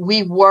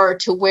we were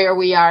to where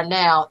we are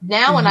now.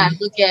 Now, when I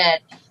look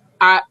at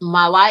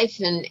my life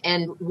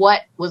and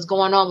what was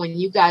going on when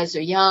you guys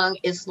are young,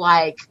 it's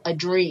like a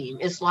dream.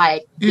 It's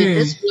like, did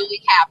this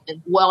really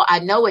happen? Well, I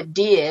know it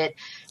did.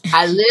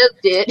 I lived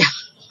it.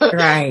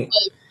 Right.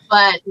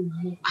 but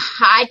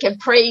I can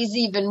praise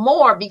even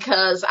more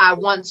because I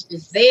once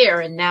was there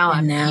and now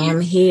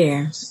I'm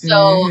here.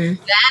 So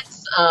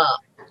that's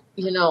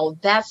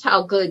that's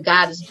how good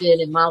God has been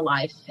in my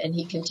life, and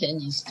he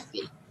continues to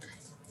be.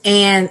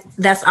 And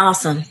that's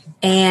awesome.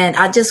 And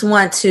I just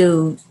want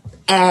to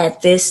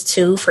add this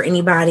too for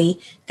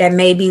anybody that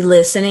may be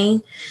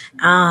listening.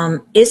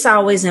 It's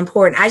always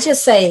important. I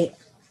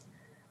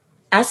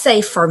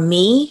say for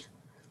me,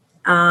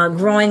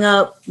 growing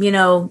up, we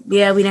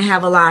didn't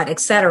have a lot,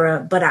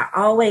 etc. But we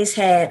always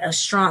had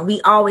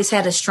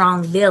a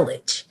strong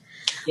village.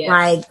 Yes.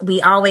 Like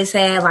we always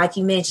had, like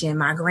you mentioned,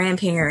 my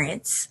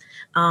grandparents,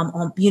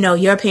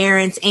 your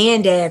parents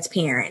and dad's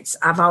parents.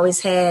 I've always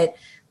had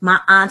my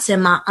aunts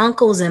and my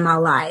uncles in my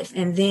life.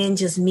 And then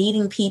just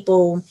meeting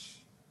people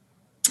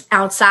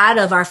outside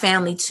of our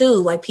family too,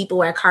 like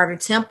people at Carter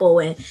Temple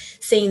and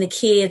seeing the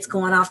kids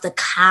going off to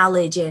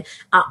college. And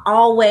I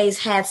always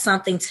had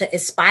something to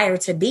aspire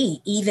to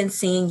be, even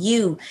seeing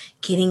you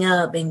getting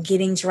up and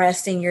getting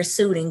dressed in your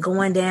suit and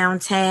going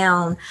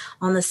downtown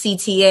on the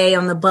CTA,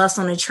 on the bus,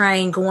 on the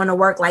train, going to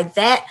work. Like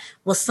that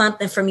was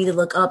something for me to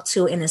look up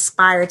to and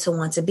aspire to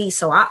want to be.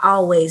 So I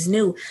always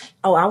knew,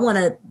 I want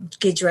to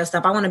get dressed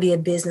up. I want to be a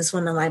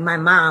businesswoman like my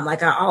mom.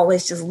 Like I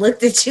always just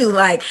looked at you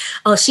like,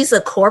 oh, she's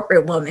a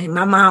corporate woman.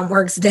 My mom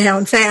works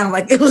downtown.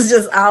 Like it was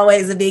just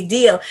always a big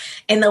deal.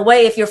 And the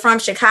way, if you're from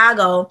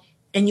Chicago,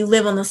 and you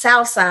live on the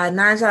south side,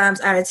 9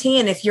 times out of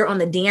 10, if you're on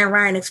the Dan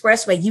Ryan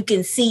Expressway, you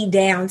can see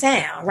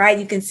downtown, right?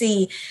 You can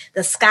see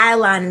the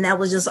skyline. And that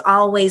was just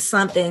always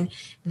something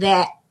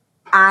that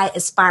I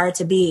aspire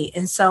to be.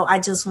 And so I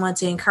just want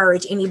to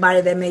encourage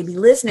anybody that may be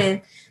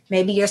listening,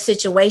 maybe your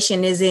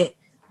situation isn't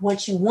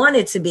what you want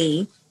it to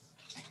be.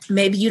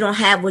 Maybe you don't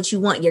have what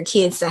you want your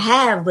kids to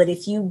have, but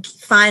if you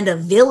find a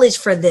village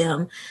for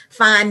them,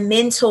 find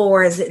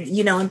mentors,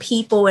 and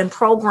people and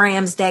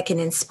programs that can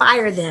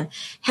inspire them,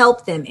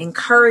 help them,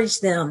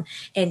 encourage them,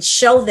 and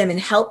show them and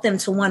help them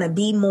to want to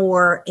be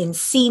more and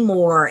see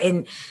more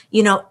and,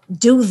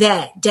 do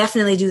that.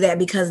 Definitely do that,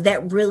 because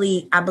that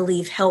really, I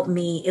believe, helped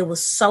me. It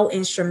was so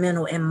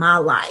instrumental in my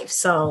life.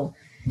 So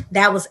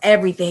that was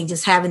everything,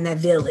 just having that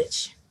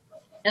village.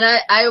 And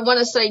I want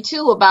to say,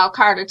 too, about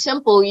Carter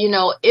Temple,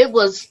 it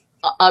was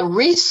a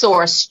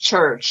resource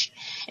church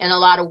in a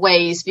lot of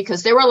ways,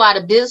 because there were a lot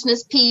of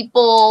business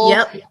people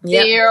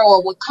there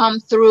or would come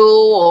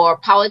through, or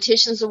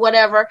politicians or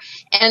whatever.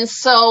 And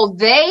so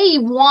they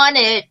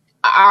wanted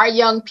our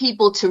young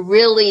people to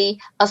really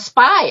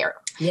aspire.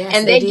 Yes,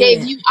 and they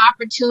gave you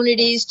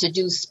opportunities to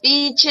do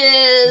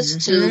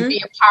speeches, to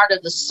be a part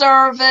of the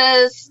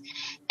service.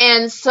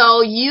 And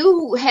so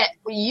you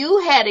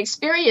had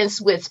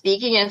experience with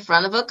speaking in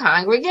front of a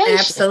congregation.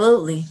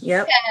 Absolutely.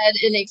 Yep. You had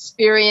an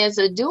experience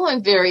of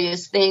doing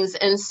various things.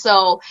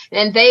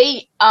 And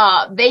they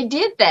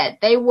did that.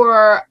 They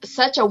were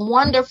such a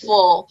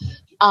wonderful,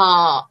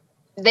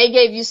 they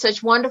gave you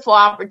such wonderful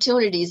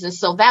opportunities. And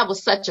so that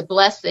was such a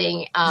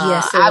blessing.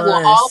 Yes, I will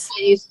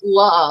always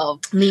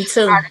love me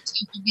too,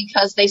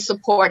 because they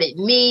supported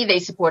me. They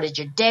supported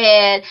your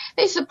dad.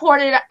 They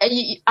supported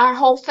our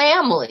whole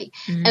family.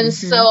 And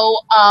so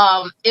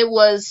it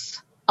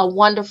was a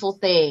wonderful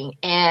thing.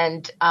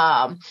 And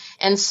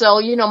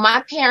so,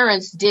 my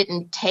parents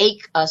didn't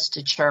take us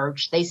to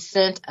church. They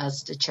sent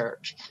us to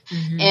church.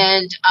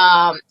 And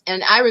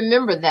I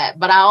remember that,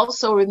 but I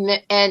also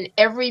remember, and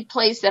every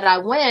place that I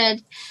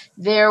went,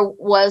 there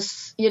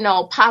was,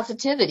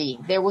 positivity.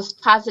 There was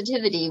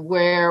positivity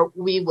where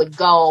we would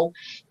go.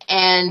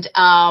 And,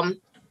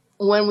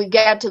 when we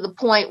got to the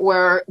point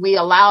where we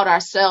allowed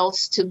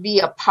ourselves to be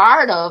a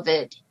part of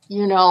it,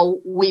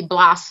 we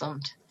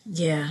blossomed.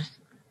 Yeah.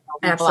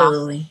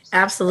 Absolutely.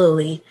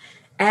 Absolutely.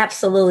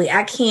 Absolutely.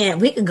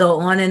 We could go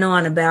on and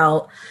on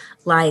about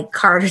like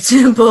Carter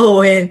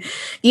Temple and,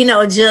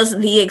 just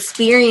the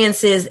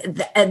experiences.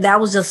 That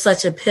was just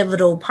such a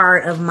pivotal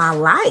part of my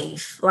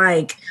life.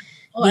 Like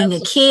being a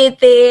kid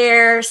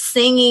there,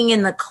 singing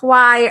in the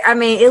choir. I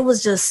mean, it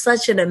was just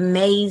such an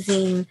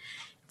amazing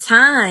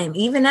time,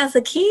 even as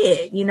a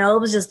kid. It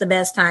was just the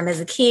best time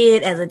as a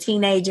kid, as a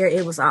teenager.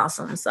 It was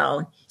awesome.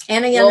 So,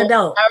 and a young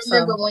adult. I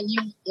remember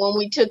when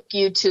we took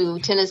you to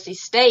Tennessee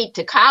State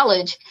to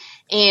college,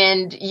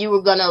 and you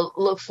were going to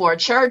look for a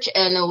church,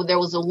 and there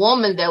was a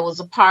woman that was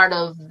a part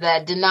of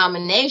that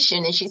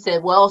denomination, and she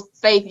said, "Well,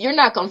 Faith, you're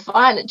not going to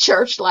find a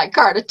church like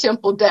Carter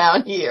Temple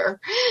down here."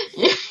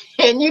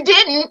 And you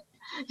didn't.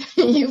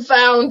 You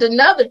found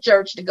another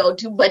church to go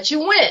to, but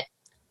you went.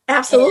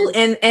 Absolutely.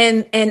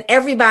 And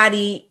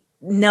everybody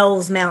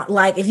knows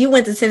like if you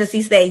went to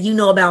Tennessee State, you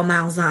know about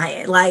Mount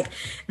Zion. Like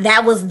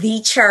that was the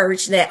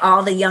church that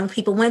all the young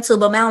people went to.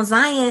 But Mount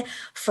Zion,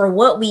 for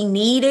what we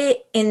needed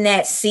in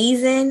that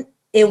season,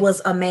 it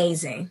was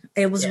amazing.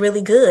 It was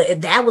really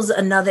good. That was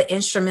another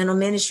instrumental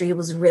ministry. It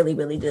was really,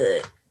 really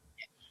good.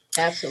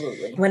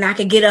 Absolutely. When I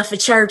could get up for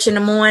church in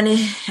the morning,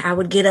 I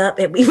would get up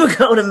and we would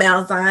go to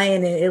Mount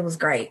Zion, and it was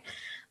great.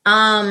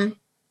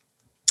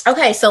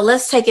 Okay, so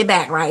let's take it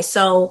back, right?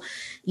 So,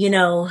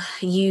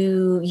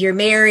 you're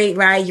married,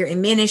 right? You're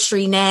in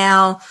ministry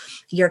now.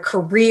 Your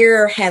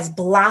career has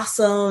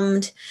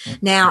blossomed.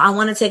 Now, I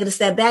want to take it a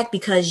step back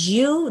because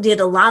you did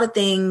a lot of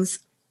things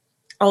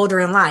older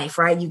in life,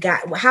 right?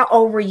 How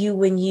old were you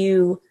when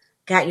you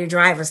got your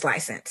driver's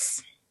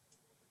license?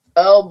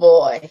 Oh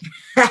boy.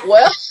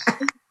 Well,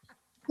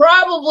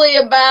 probably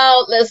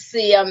about, let's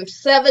see, I'm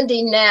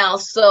 70 now.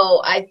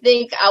 So I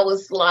think I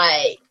was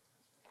like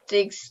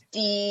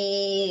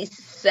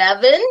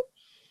 67.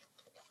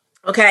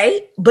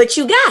 Okay, but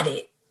you got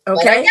it.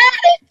 Okay, I got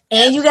it,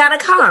 and you got a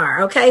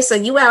car. Okay, so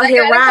you out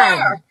here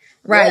riding,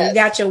 right? Yes. You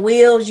got your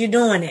wheels. You're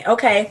doing it.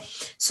 Okay,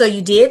 so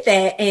you did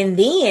that, and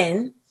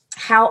then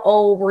how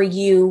old were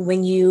you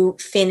when you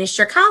finished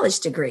your college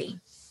degree?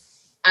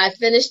 I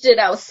finished it.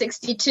 I was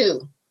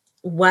 62.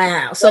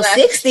 Wow. So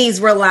 60s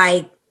were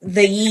like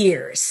the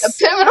years, the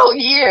pivotal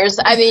years.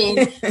 I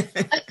mean,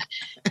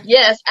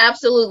 yes,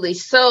 absolutely.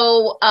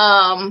 So,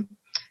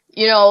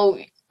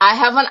 I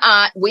have an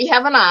aunt. We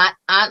have an aunt,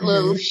 Aunt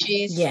Lou.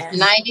 She's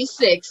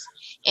 96,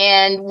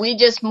 and we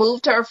just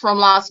moved her from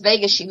Las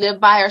Vegas. She lived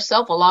by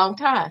herself a long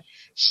time.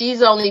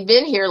 She's only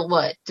been here,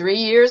 3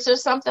 years or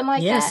something like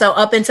that? Yeah, so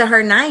up into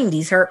her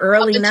 90s, her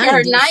early 90s.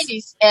 Her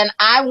 90s. And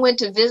I went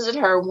to visit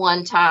her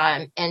one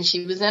time, and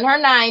she was in her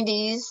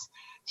 90s.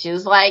 She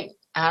was like,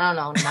 I don't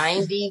know,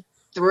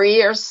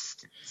 93 or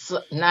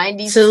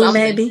 90 something.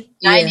 Maybe.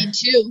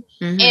 92.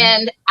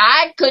 And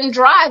I couldn't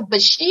drive,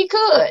 but she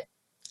could.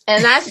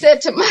 And I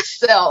said to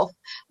myself,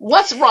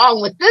 what's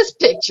wrong with this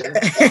picture?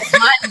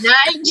 My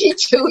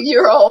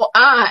 92-year-old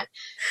aunt,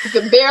 who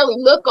can barely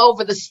look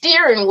over the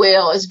steering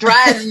wheel, is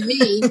driving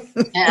me,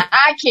 and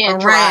I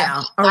can't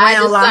drive.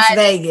 Around Las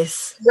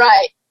Vegas.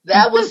 Right.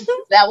 That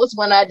was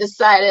when I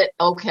decided,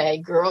 okay,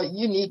 girl,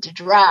 you need to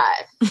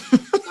drive.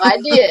 So I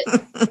did.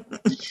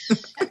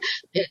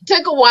 It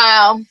took a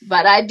while,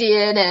 but I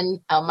did. And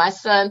my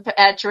son,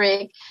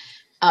 Patrick,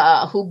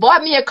 who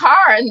bought me a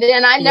car, and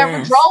then I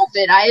never drove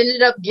it. I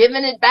ended up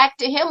giving it back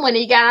to him when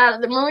he got out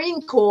of the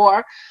Marine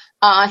Corps.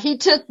 He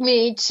took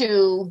me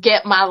to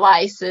get my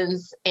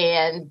license,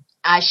 and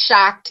I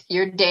shocked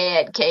your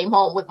dad, came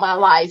home with my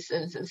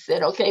license and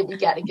said, okay, we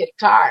got to get a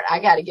car. I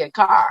got to get a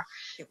car.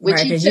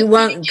 Right, because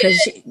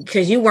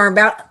you weren't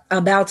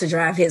about to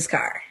drive his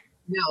car.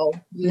 No.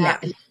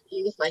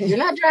 He was like, you're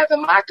not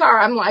driving my car.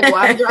 I'm like, well,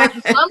 I'm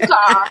driving some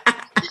car.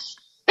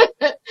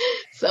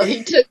 So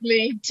he took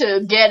me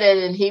to get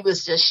it, and he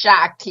was just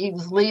shocked. He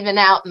was leaving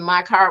out, and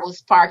my car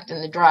was parked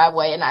in the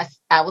driveway, and I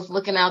was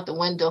looking out the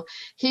window.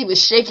 He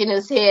was shaking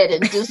his head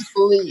in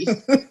disbelief.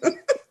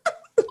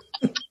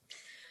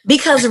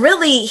 Because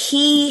really,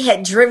 he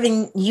had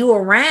driven you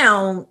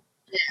around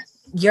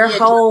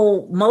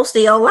most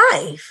of your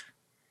life.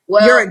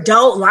 Well, your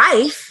adult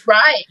life.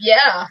 Right.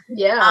 Yeah.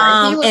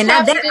 And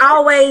that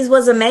always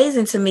was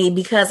amazing to me,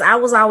 because I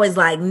was always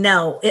like,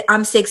 no,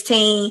 I'm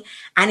 16.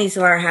 I need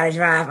to learn how to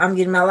drive. I'm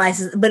getting my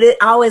license. But it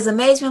always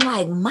amazed me. I'm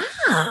like,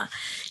 Ma,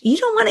 you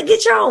don't want to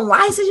get your own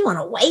license? You want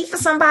to wait for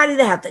somebody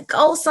to have to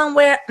go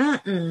somewhere?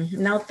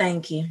 No,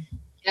 thank you.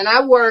 And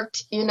I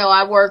worked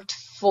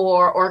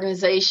for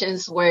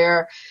organizations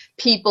where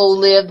people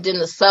lived in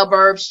the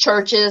suburbs,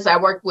 churches. I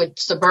worked with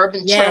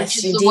suburban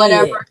churches or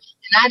whatever.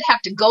 And I'd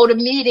have to go to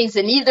meetings,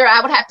 and either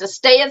I would have to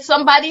stay at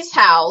somebody's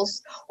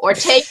house or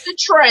take the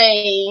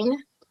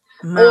train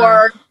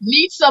or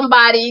meet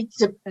somebody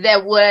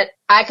that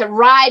I could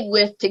ride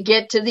with to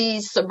get to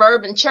these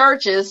suburban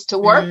churches to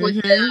work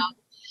with them.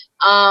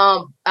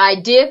 I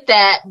did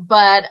that,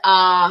 but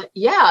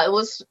it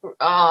was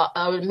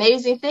an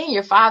amazing thing.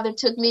 Your father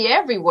took me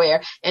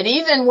everywhere. And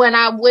even when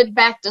I went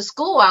back to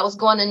school, I was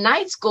going to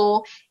night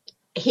school,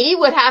 he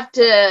would have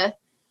to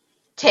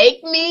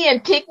take me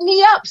and pick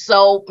me up.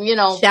 So,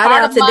 shout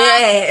out to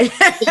Dad.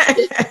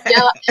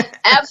 Yeah,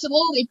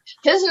 absolutely.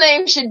 His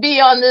name should be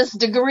on this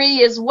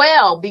degree as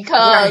well,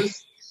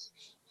 because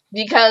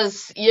he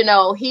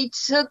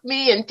took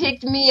me and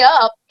picked me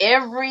up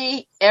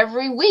every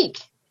week.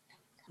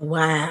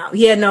 Wow.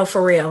 Yeah, no,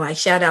 for real. Like,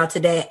 shout out to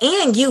that.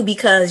 And you,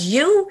 because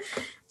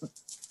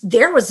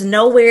there was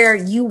nowhere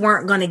you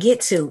weren't going to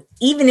get to,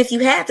 even if you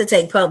had to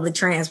take public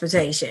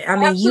transportation. I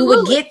mean, Absolutely. You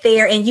would get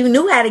there, and you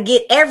knew how to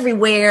get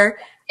everywhere.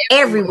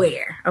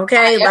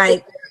 Okay.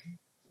 Like,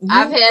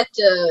 I've had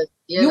to,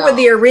 you were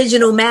the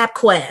original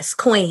MapQuest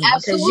queen.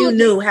 Absolutely. Because you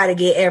knew how to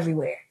get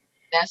everywhere.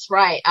 That's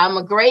right. I'm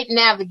a great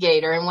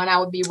navigator. And when I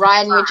would be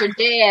riding with your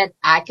dad,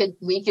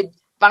 we could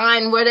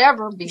find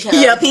whatever, because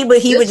he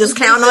would just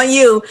count on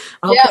you.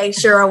 Okay,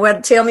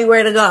 sure. Tell me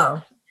where to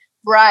go.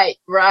 Right.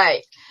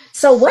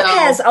 So what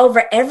has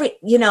over every,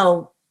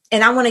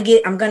 and I'm going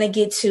to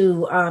get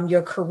to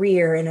your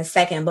career in a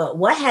second, but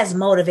what has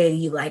motivated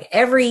you? Like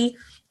every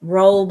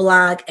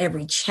roadblock,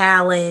 every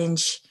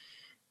challenge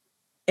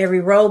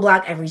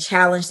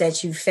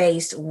that you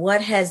faced,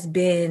 what has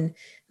been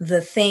the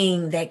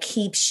thing that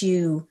keeps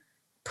you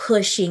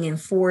pushing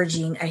and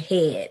forging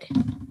ahead?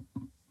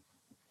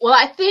 Well,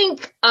 I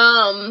think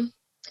I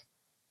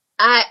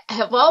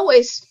have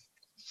always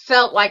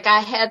felt like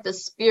I had the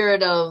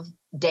spirit of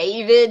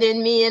David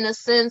in me, in a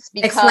sense.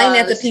 Explain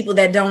that to people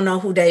that don't know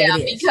who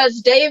David is.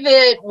 Because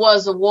David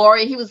was a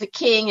warrior. He was a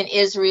king in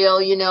Israel.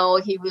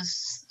 He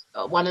was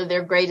one of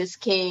their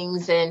greatest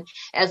kings. And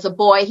as a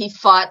boy, he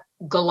fought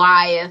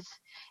Goliath.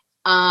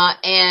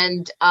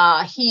 And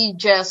he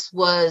just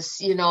was,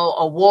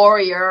 a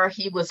warrior.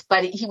 He was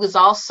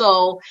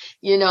also,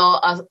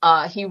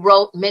 he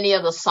wrote many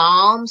of the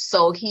Psalms.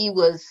 So he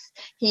was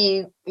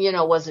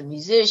a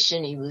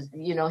musician. He was,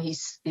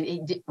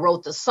 he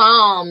wrote the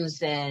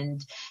Psalms,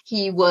 and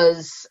he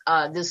was,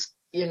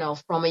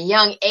 from a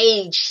young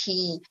age,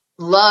 he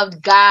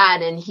loved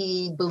God, and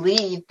he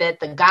believed that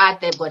the God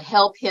that would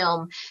help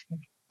him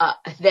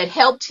that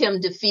helped him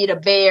defeat a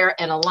bear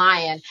and a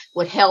lion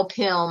would help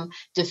him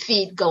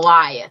defeat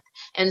Goliath.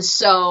 And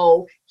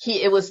so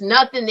it was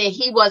nothing that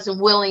he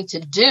wasn't willing to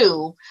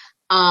do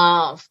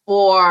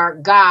for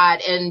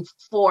God and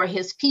for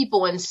his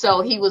people. And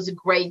so he was a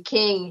great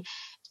king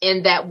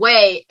in that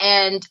way.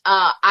 And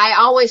I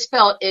always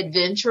felt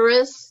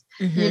adventurous,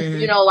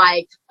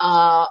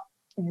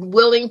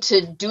 willing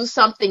to do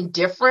something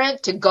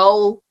different, to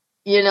go,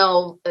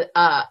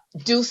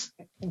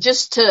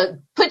 just to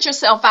put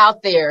yourself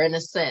out there, in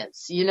a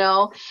sense,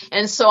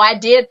 And so I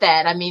did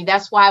that. I mean,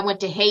 that's why I went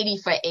to Haiti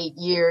for 8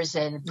 years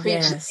and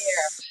preached there.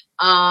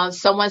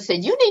 someone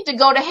said, you need to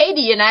go to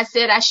Haiti. And I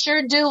said, I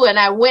sure do. And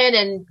I went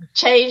and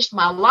changed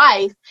my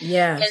life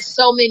in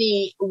so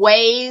many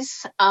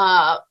ways,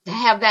 to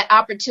have that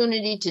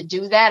opportunity to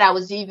do that. I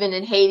was even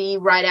in Haiti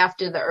right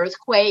after the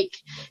earthquake,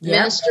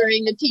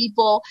 ministering to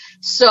people.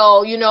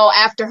 So,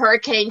 after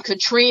Hurricane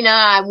Katrina,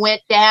 I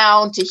went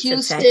down to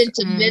Houston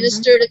to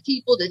minister to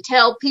people, to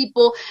tell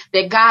people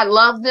that God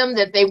loved them,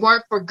 that they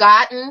weren't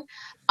forgotten.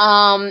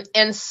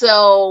 And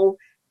so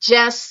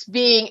just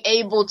being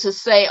able to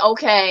say,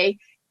 okay,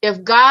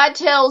 if God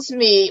tells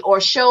me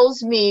or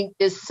shows me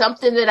is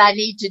something that I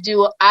need to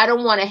do, I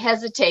don't want to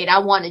hesitate. I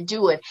want to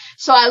do it.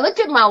 So I look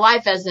at my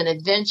life as an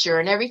adventure,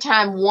 and every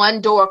time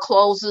one door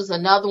closes,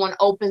 another one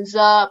opens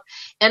up.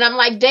 And I'm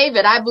like,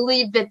 David, I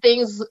believe that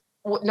things,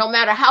 no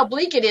matter how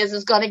bleak it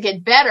is going to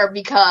get better,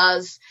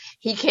 because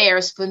he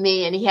cares for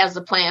me and he has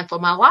a plan for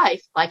my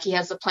life, like he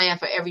has a plan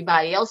for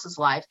everybody else's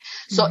life.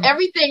 So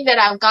everything that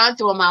I've gone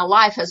through in my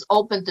life has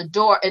opened the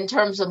door, in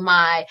terms of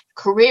my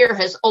career,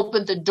 has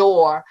opened the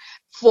door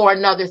for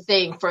another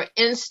thing. For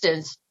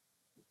instance,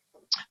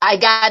 I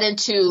got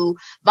into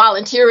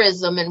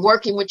volunteerism and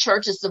working with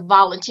churches to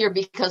volunteer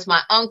because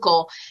my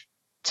uncle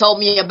told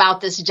me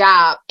about this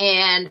job,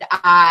 and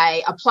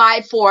I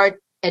applied for it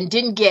and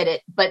didn't get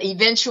it, but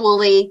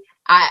eventually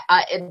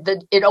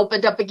it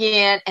opened up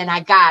again and I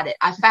got it.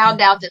 I found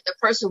out that the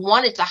person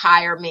wanted to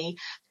hire me,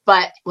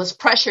 but was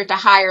pressured to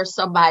hire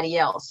somebody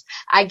else.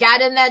 I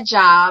got in that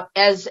job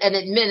as an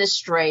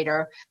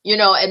administrator,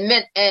 in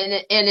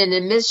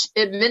an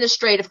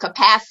administrative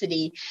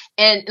capacity.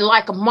 And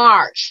like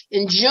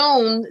in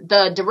June,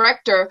 the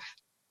director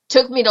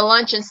took me to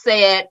lunch and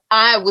said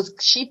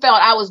she felt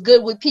I was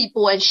good with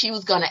people, and she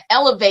was going to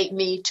elevate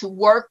me to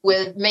work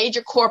with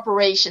major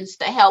corporations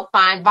to help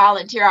find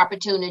volunteer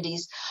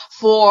opportunities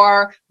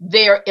for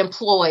their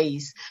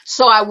employees.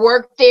 So I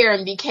worked there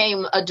and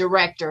became a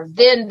director.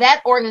 Then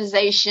that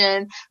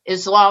organization,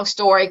 is a long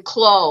story,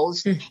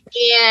 closed.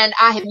 And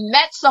I had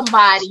met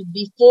somebody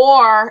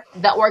before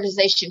the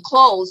organization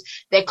closed.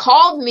 They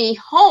called me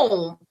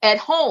at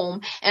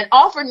home and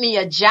offered me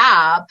a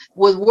job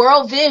with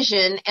World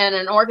Vision and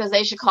an organization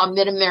called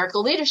Mid-America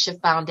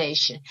Leadership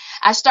Foundation.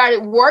 I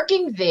started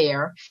working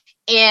there,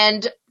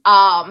 and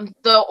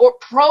the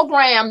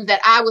program that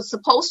I was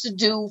supposed to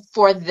do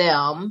for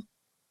them,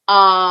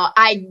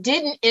 I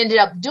didn't end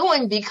up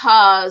doing,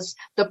 because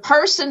the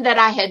person that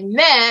I had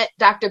met,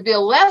 Dr.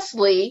 Bill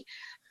Leslie,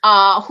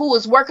 who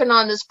was working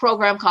on this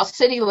program called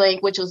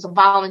CityLink, which was a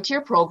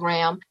volunteer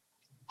program,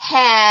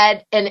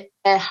 had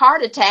a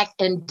heart attack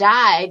and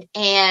died,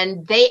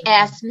 and they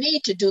asked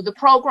me to do the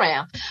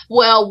program.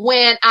 Well,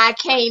 when I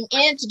came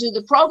in to do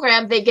the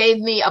program, they gave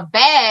me a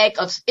bag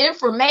of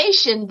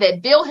information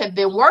that Bill had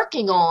been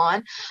working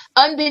on.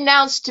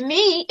 Unbeknownst to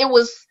me, it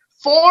was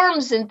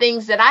forms and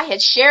things that I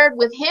had shared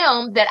with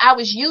him that I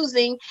was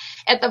using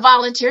at the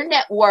volunteer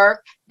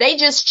network. They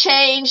just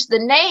changed the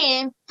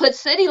name, put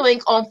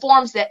CityLink on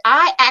forms that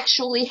I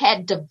actually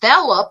had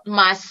developed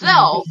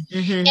myself.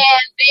 And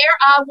there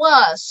I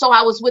was. So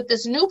I was with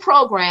this new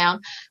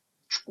program,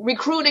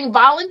 recruiting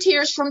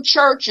volunteers from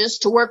churches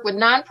to work with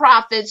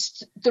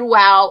nonprofits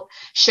throughout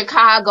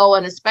Chicago,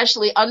 and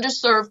especially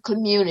underserved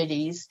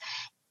communities.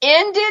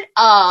 Ended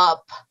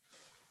up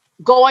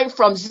going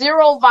from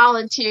 0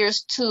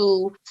 volunteers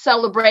to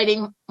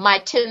celebrating my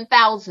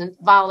 10,000th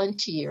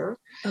volunteer.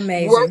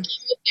 Amazing.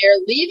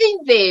 Leaving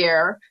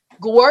there,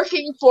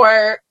 working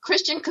for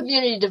Christian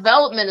Community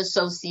Development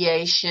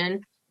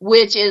Association,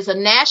 which is a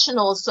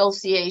national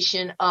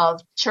association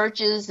of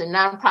churches and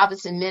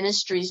nonprofits and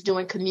ministries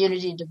doing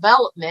community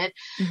development.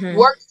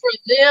 Worked for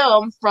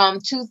them from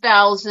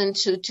 2000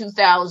 to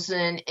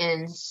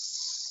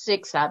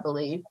 2006, I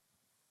believe.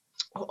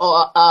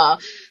 Or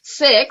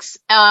 6,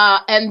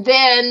 and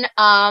then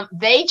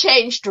they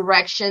changed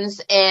directions,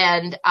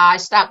 and I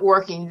stopped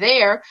working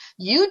there.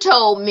 You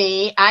told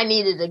me I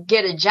needed to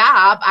get a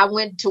job. I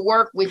went to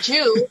work with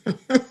you,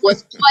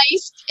 was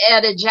placed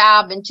at a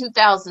job in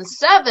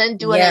 2007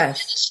 doing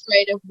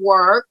administrative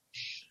work,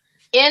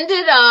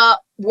 ended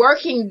up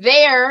working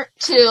there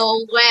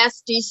till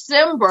last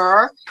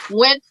December,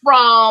 went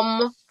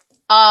from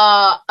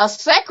a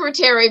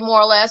secretary,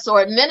 more or less,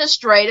 or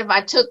administrative.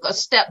 I took a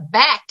step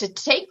back to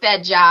take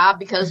that job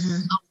because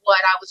of what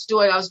I was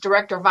doing. I was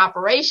director of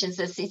operations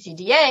at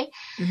CCDA.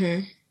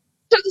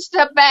 Took a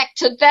step back,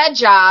 took that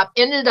job,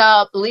 ended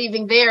up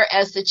leaving there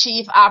as the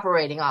chief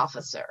operating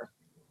officer.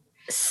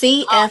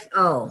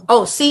 CFO.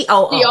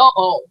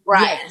 COO,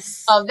 right,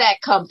 yes. Of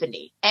that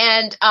company.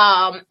 And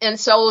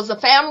so it was a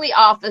family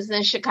office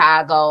in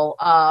Chicago,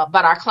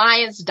 but our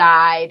clients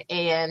died,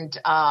 and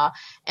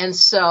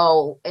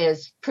so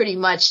it's pretty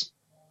much,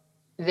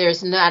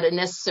 there's not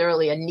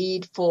necessarily a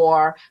need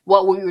for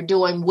what we were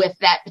doing with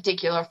that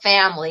particular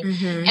family.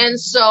 And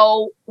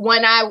so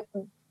when I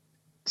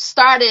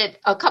started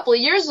a couple of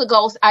years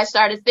ago, I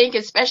started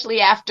thinking, especially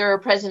after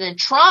President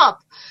Trump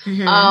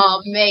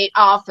made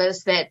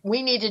office, that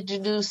we needed to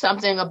do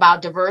something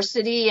about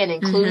diversity and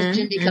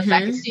inclusion, because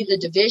I could see the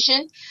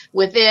division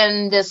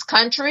within this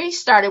country.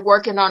 Started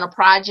working on a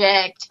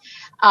project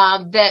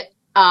that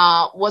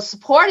was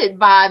supported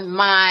by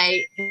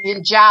my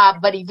job,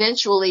 but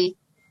eventually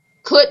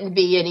couldn't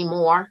be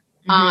anymore.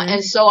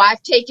 And so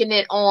I've taken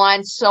it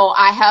on. So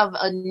I have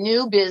a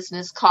new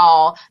business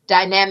called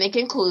Dynamic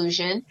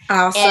Inclusion.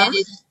 Awesome. And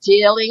it's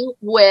dealing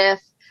with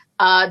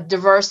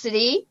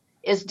diversity,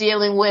 it's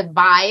dealing with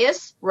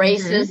bias,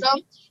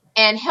 racism,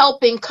 and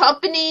helping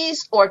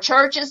companies or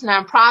churches,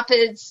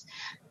 nonprofits,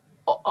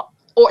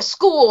 or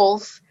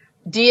schools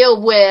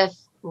deal with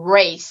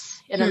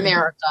race in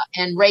America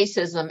and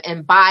racism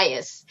and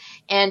bias,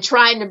 and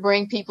trying to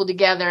bring people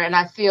together. And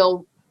I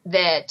feel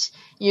that,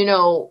 you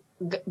know,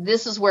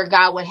 this is where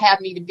God would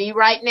have me to be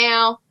right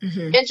now.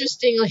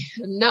 Interestingly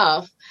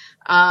enough,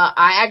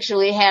 I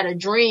actually had a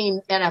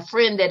dream, and a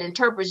friend that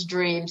interprets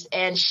dreams,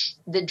 and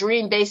the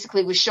dream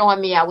basically was showing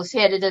me I was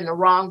headed in the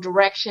wrong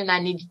direction. I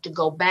needed to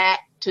go back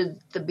to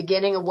the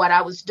beginning of what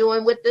I was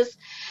doing with this.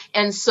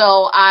 And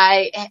so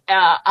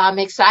I'm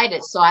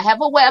excited. So I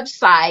have a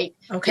website.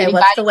 Okay,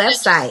 what's the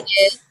website?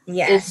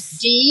 Yes. It's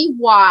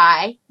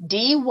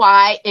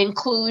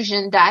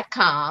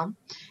dyinclusion.com.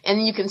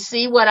 And you can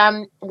see what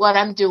I'm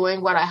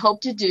doing, what I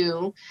hope to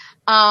do,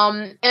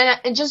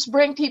 and just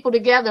bring people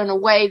together in a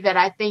way that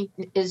I think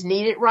is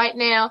needed right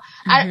now.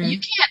 You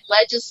can't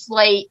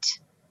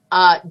legislate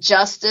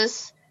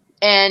justice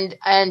and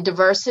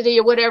diversity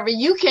or whatever.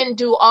 You can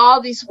do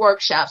all these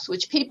workshops,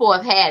 which people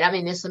have had. I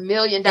mean, it's $1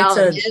 million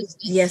business.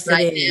 Yes,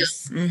 right, it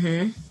is.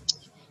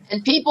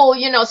 And people,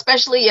 you know,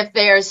 especially if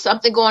there's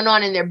something going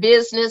on in their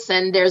business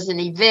and there's an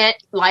event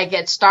like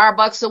at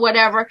Starbucks or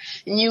whatever,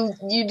 and you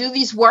do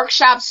these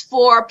workshops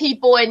for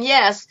people, and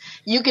yes,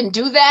 you can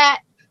do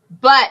that,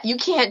 but you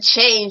can't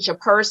change a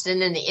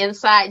person in the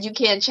inside. You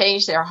can't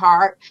change their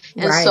heart.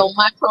 And so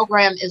my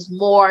program is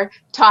more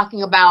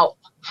talking about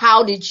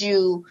how did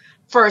you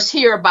first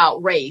hear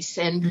about race,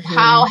 and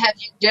how have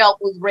you dealt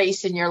with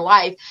race in your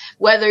life,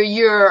 whether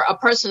you're a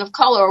person of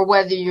color or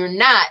whether you're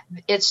not.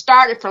 It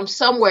started from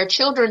somewhere.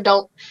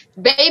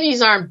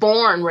 Babies aren't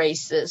born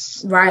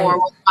racist or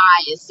with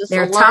bias. It's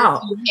a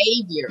learned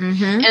behavior.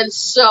 And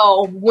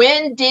so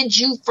when did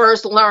you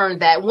first learn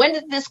that? When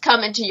did this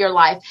come into your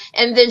life?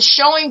 And then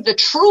showing the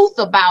truth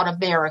about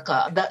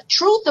America, the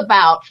truth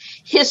about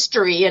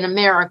history in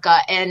America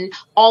and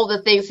all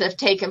the things that have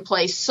taken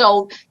place.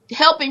 So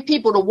helping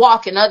people to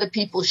walk in other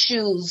people's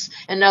shoes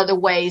in other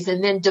ways,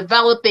 and then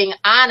developing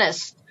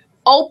honest,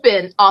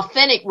 open,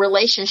 authentic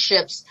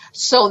relationships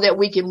so that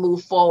we can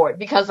move forward,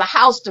 because a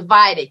house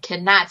divided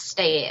cannot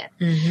stand.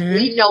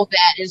 We know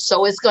that. And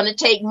so it's going to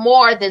take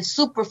more than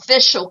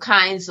superficial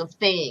kinds of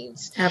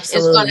things.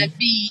 Absolutely. It's going to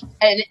be,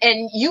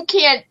 and you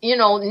can't, you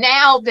know,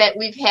 now that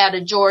we've had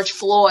a George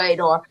Floyd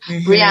or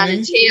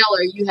Breonna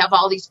Taylor, you have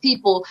all these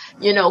people,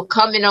 you know,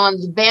 coming on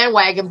the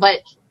bandwagon,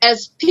 but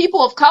as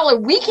people of color,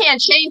 we can't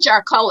change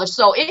our color.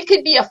 So it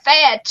could be a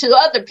fad to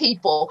other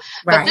people,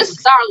 but this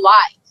is our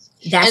life.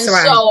 That's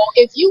right. So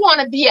if you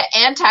want to be an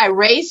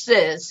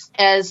anti-racist,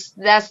 as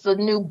that's the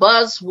new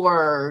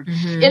buzzword,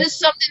 it is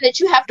something that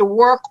you have to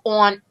work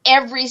on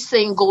every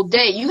single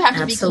day. You have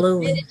to be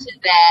committed to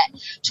that,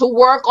 to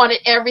work on it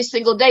every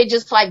single day,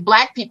 just like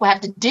Black people have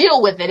to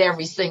deal with it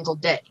every single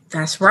day.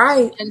 That's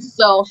right. And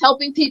so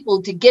helping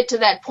people to get to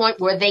that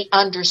point where they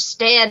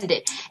understand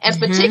it. And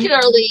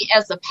particularly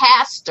as a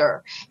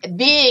pastor,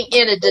 being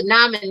in a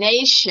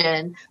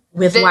denomination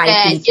with white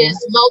people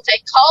is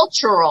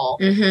multicultural.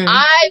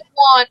 I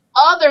want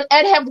others,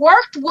 and have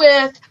worked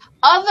with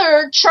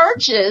other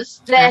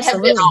churches that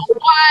have been all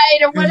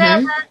white or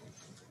whatever,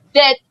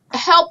 that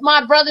help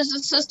my brothers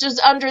and sisters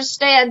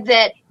understand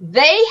that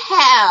they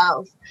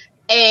have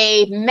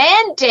a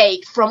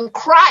mandate from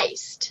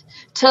Christ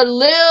to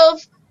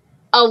live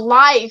a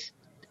life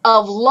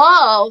of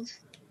love,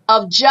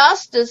 of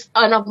justice,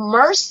 and of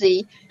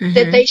mercy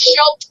that they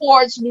show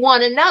towards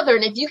one another.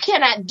 And if you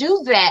cannot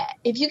do that,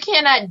 if you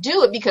cannot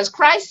do it, because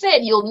Christ said,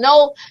 they'll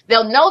know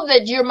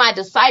that you're my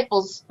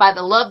disciples by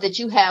the love that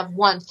you have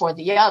one for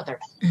the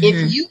other.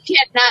 If you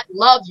cannot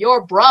love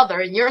your brother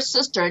and your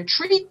sister and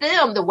treat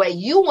them the way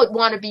you would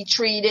want to be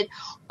treated,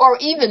 or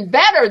even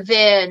better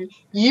than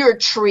you're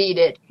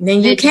treated,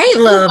 then you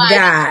can't love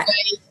God.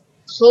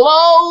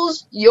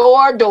 Close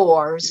your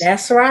doors.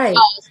 That's right.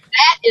 Because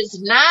that is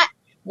not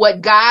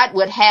what God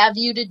would have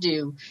you to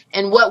do.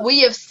 And what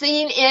we have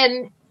seen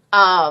in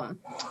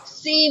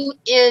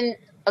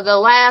the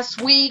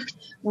last week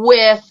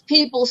with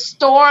people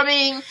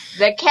storming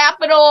the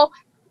Capitol,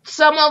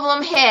 some of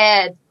them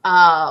had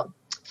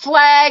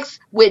flags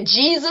with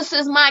 "Jesus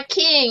is my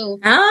King."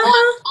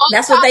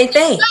 That's what they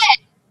think.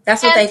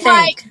 That's what they think.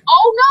 Like,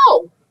 oh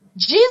no,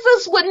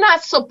 Jesus would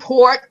not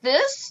support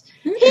this.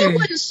 He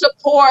wouldn't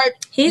support.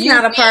 He's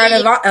not a part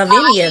of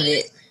any of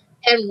it.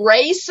 And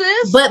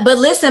racist. But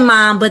listen,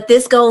 Mom, but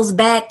this goes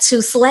back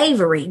to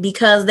slavery,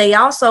 because they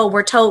also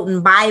were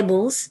toting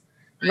Bibles,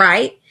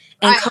 right?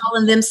 And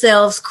calling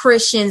themselves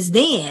Christians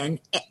then,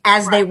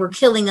 as they were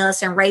killing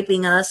us and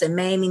raping us and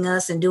maiming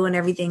us and doing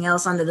everything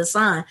else under the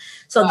sun.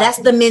 So that's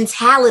the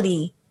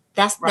mentality.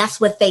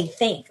 That's what they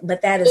think,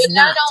 but that is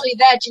not. Not only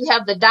that, you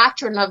have the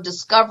doctrine of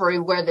discovery,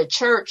 where the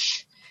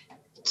church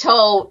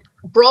told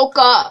broke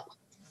up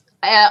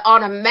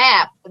on a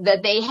map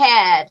that they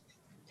had,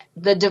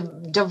 the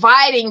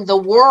dividing the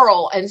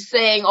world and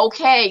saying,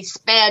 okay,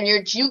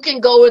 Spaniards, you can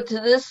go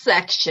to this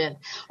section,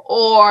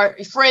 or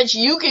French,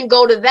 you can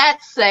go to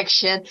that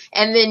section,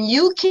 and then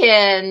you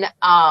can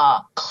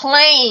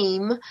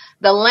claim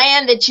the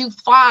land that you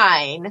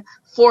find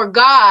for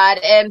God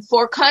and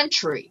for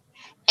country.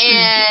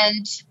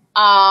 And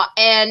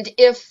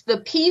if the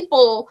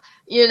people,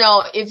 you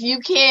know, if you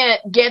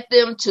can't get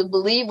them to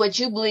believe what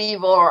you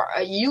believe, or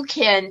you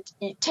can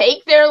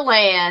take their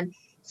land,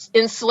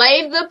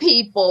 enslave the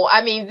people.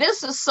 I mean,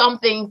 this is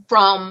something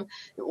from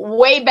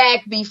way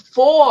back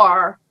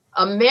before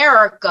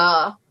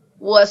America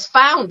was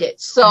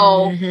founded.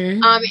 So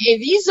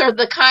these are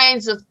the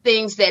kinds of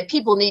things that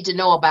people need to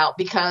know about,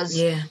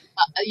 because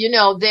you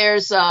know,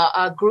 there's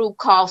a group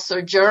called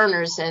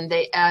Sojourners, and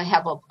they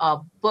have a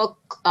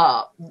book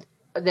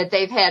that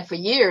they've had for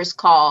years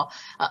called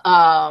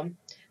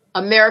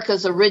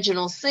America's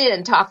Original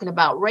Sin, talking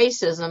about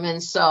racism.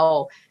 And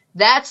so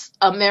that's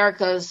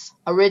America's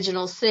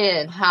original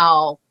sin,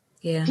 how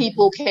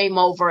people came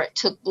over,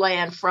 took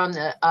land from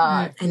the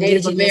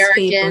Native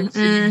Americans,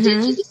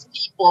 indigenous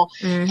people,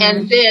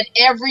 and then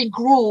every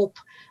group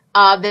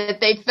that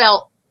they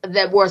felt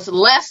that was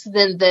less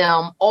than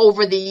them,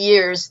 over the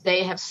years,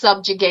 they have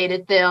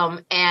subjugated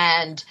them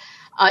and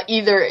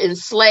either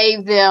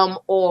enslaved them,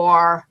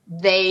 or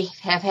they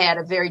have had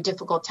a very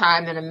difficult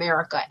time in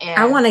America. And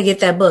I want to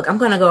get that book. I'm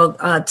going to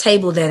go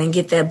table that and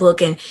get that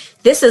book. And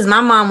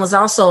my mom was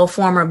also a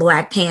former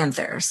Black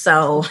Panther.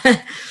 So,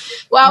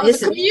 well, I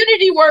was a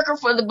community worker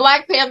for the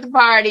Black Panther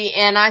Party,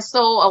 and I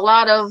sold a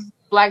lot of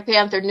Black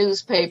Panther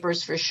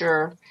newspapers for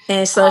sure.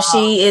 And so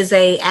she is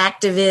a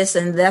activist,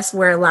 and that's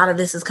where a lot of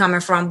this is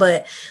coming from.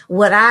 But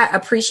what I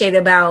appreciate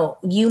about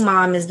you,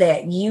 Mom, is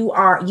that you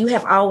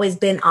have always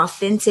been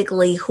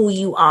authentically who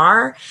you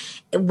are,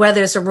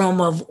 whether it's a room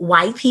of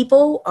white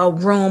people, a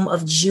room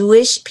of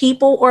Jewish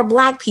people, or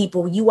Black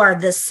people. You are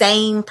the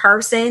same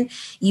person.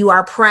 You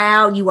are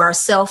proud, you are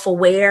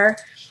self-aware,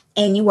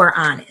 and you are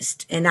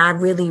honest. And I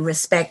really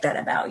respect that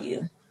about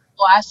you.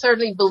 Well, I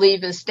certainly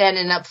believe in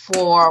standing up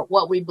for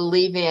what we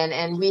believe in,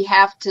 and we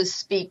have to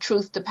speak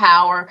truth to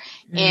power.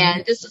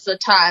 And this is a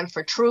time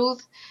for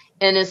truth,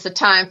 and it's a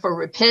time for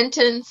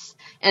repentance,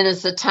 and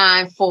it's a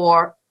time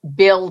for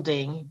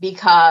building,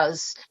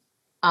 because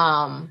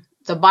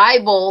the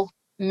Bible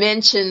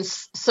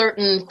mentions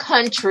certain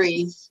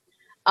countries,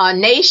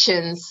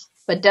 nations,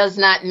 but does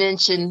not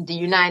mention the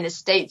United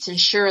States. And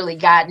surely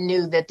God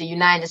knew that the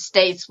United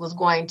States was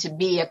going to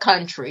be a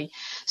country.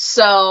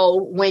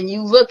 So when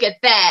you look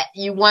at that,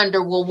 you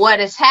wonder, well, what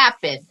has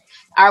happened?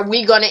 Are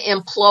we going to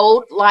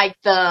implode like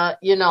the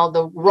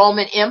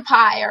Roman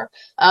Empire?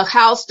 A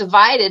house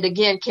divided,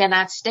 again,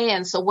 cannot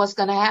stand. So what's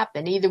going to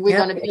happen? Either we're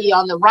going to be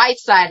on the right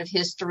side of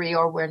history,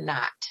 or we're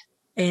not.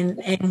 And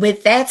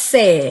with that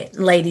said,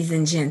 ladies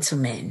and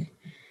gentlemen,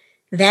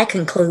 that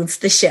concludes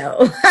the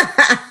show.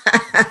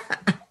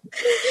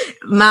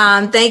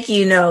 Mom, thank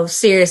you. No,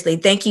 seriously,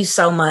 thank you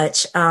so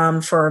much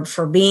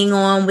for being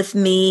on with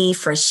me,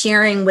 for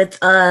sharing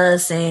with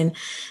us. And,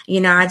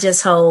 I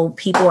just hope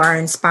people are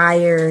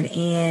inspired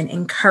and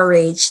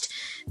encouraged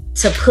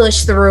to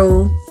push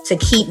through, to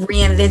keep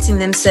reinventing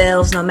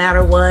themselves no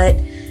matter what,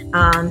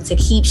 to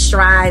keep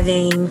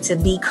striving, to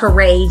be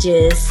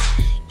courageous,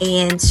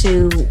 and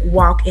to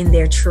walk in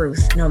their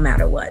truth no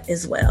matter what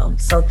as well.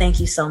 So thank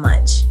you so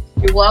much.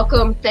 You're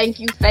welcome. Thank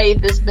you,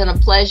 Faith. It's been a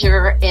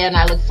pleasure, and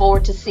I look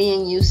forward to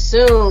seeing you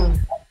soon,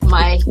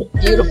 my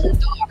beautiful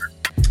daughter.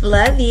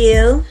 Love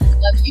you.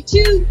 Love you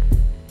too.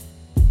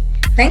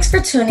 Thanks for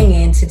tuning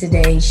in to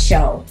today's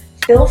show.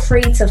 Feel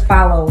free to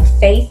follow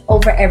Faith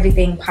Over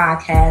Everything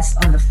podcast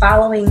on the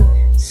following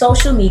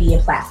social media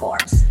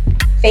platforms: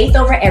 Faith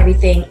Over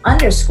Everything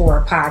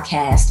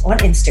 _podcast on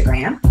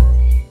Instagram,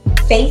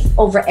 Faith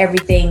Over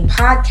Everything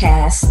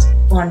podcast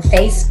on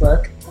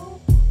Facebook,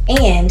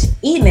 and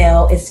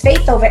email is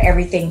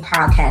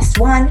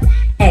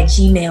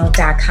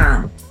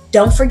faithovereverythingpodcast1@gmail.com.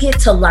 Don't forget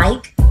to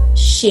like,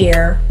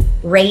 share,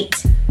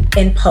 rate,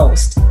 and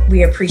post.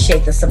 We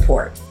appreciate the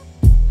support.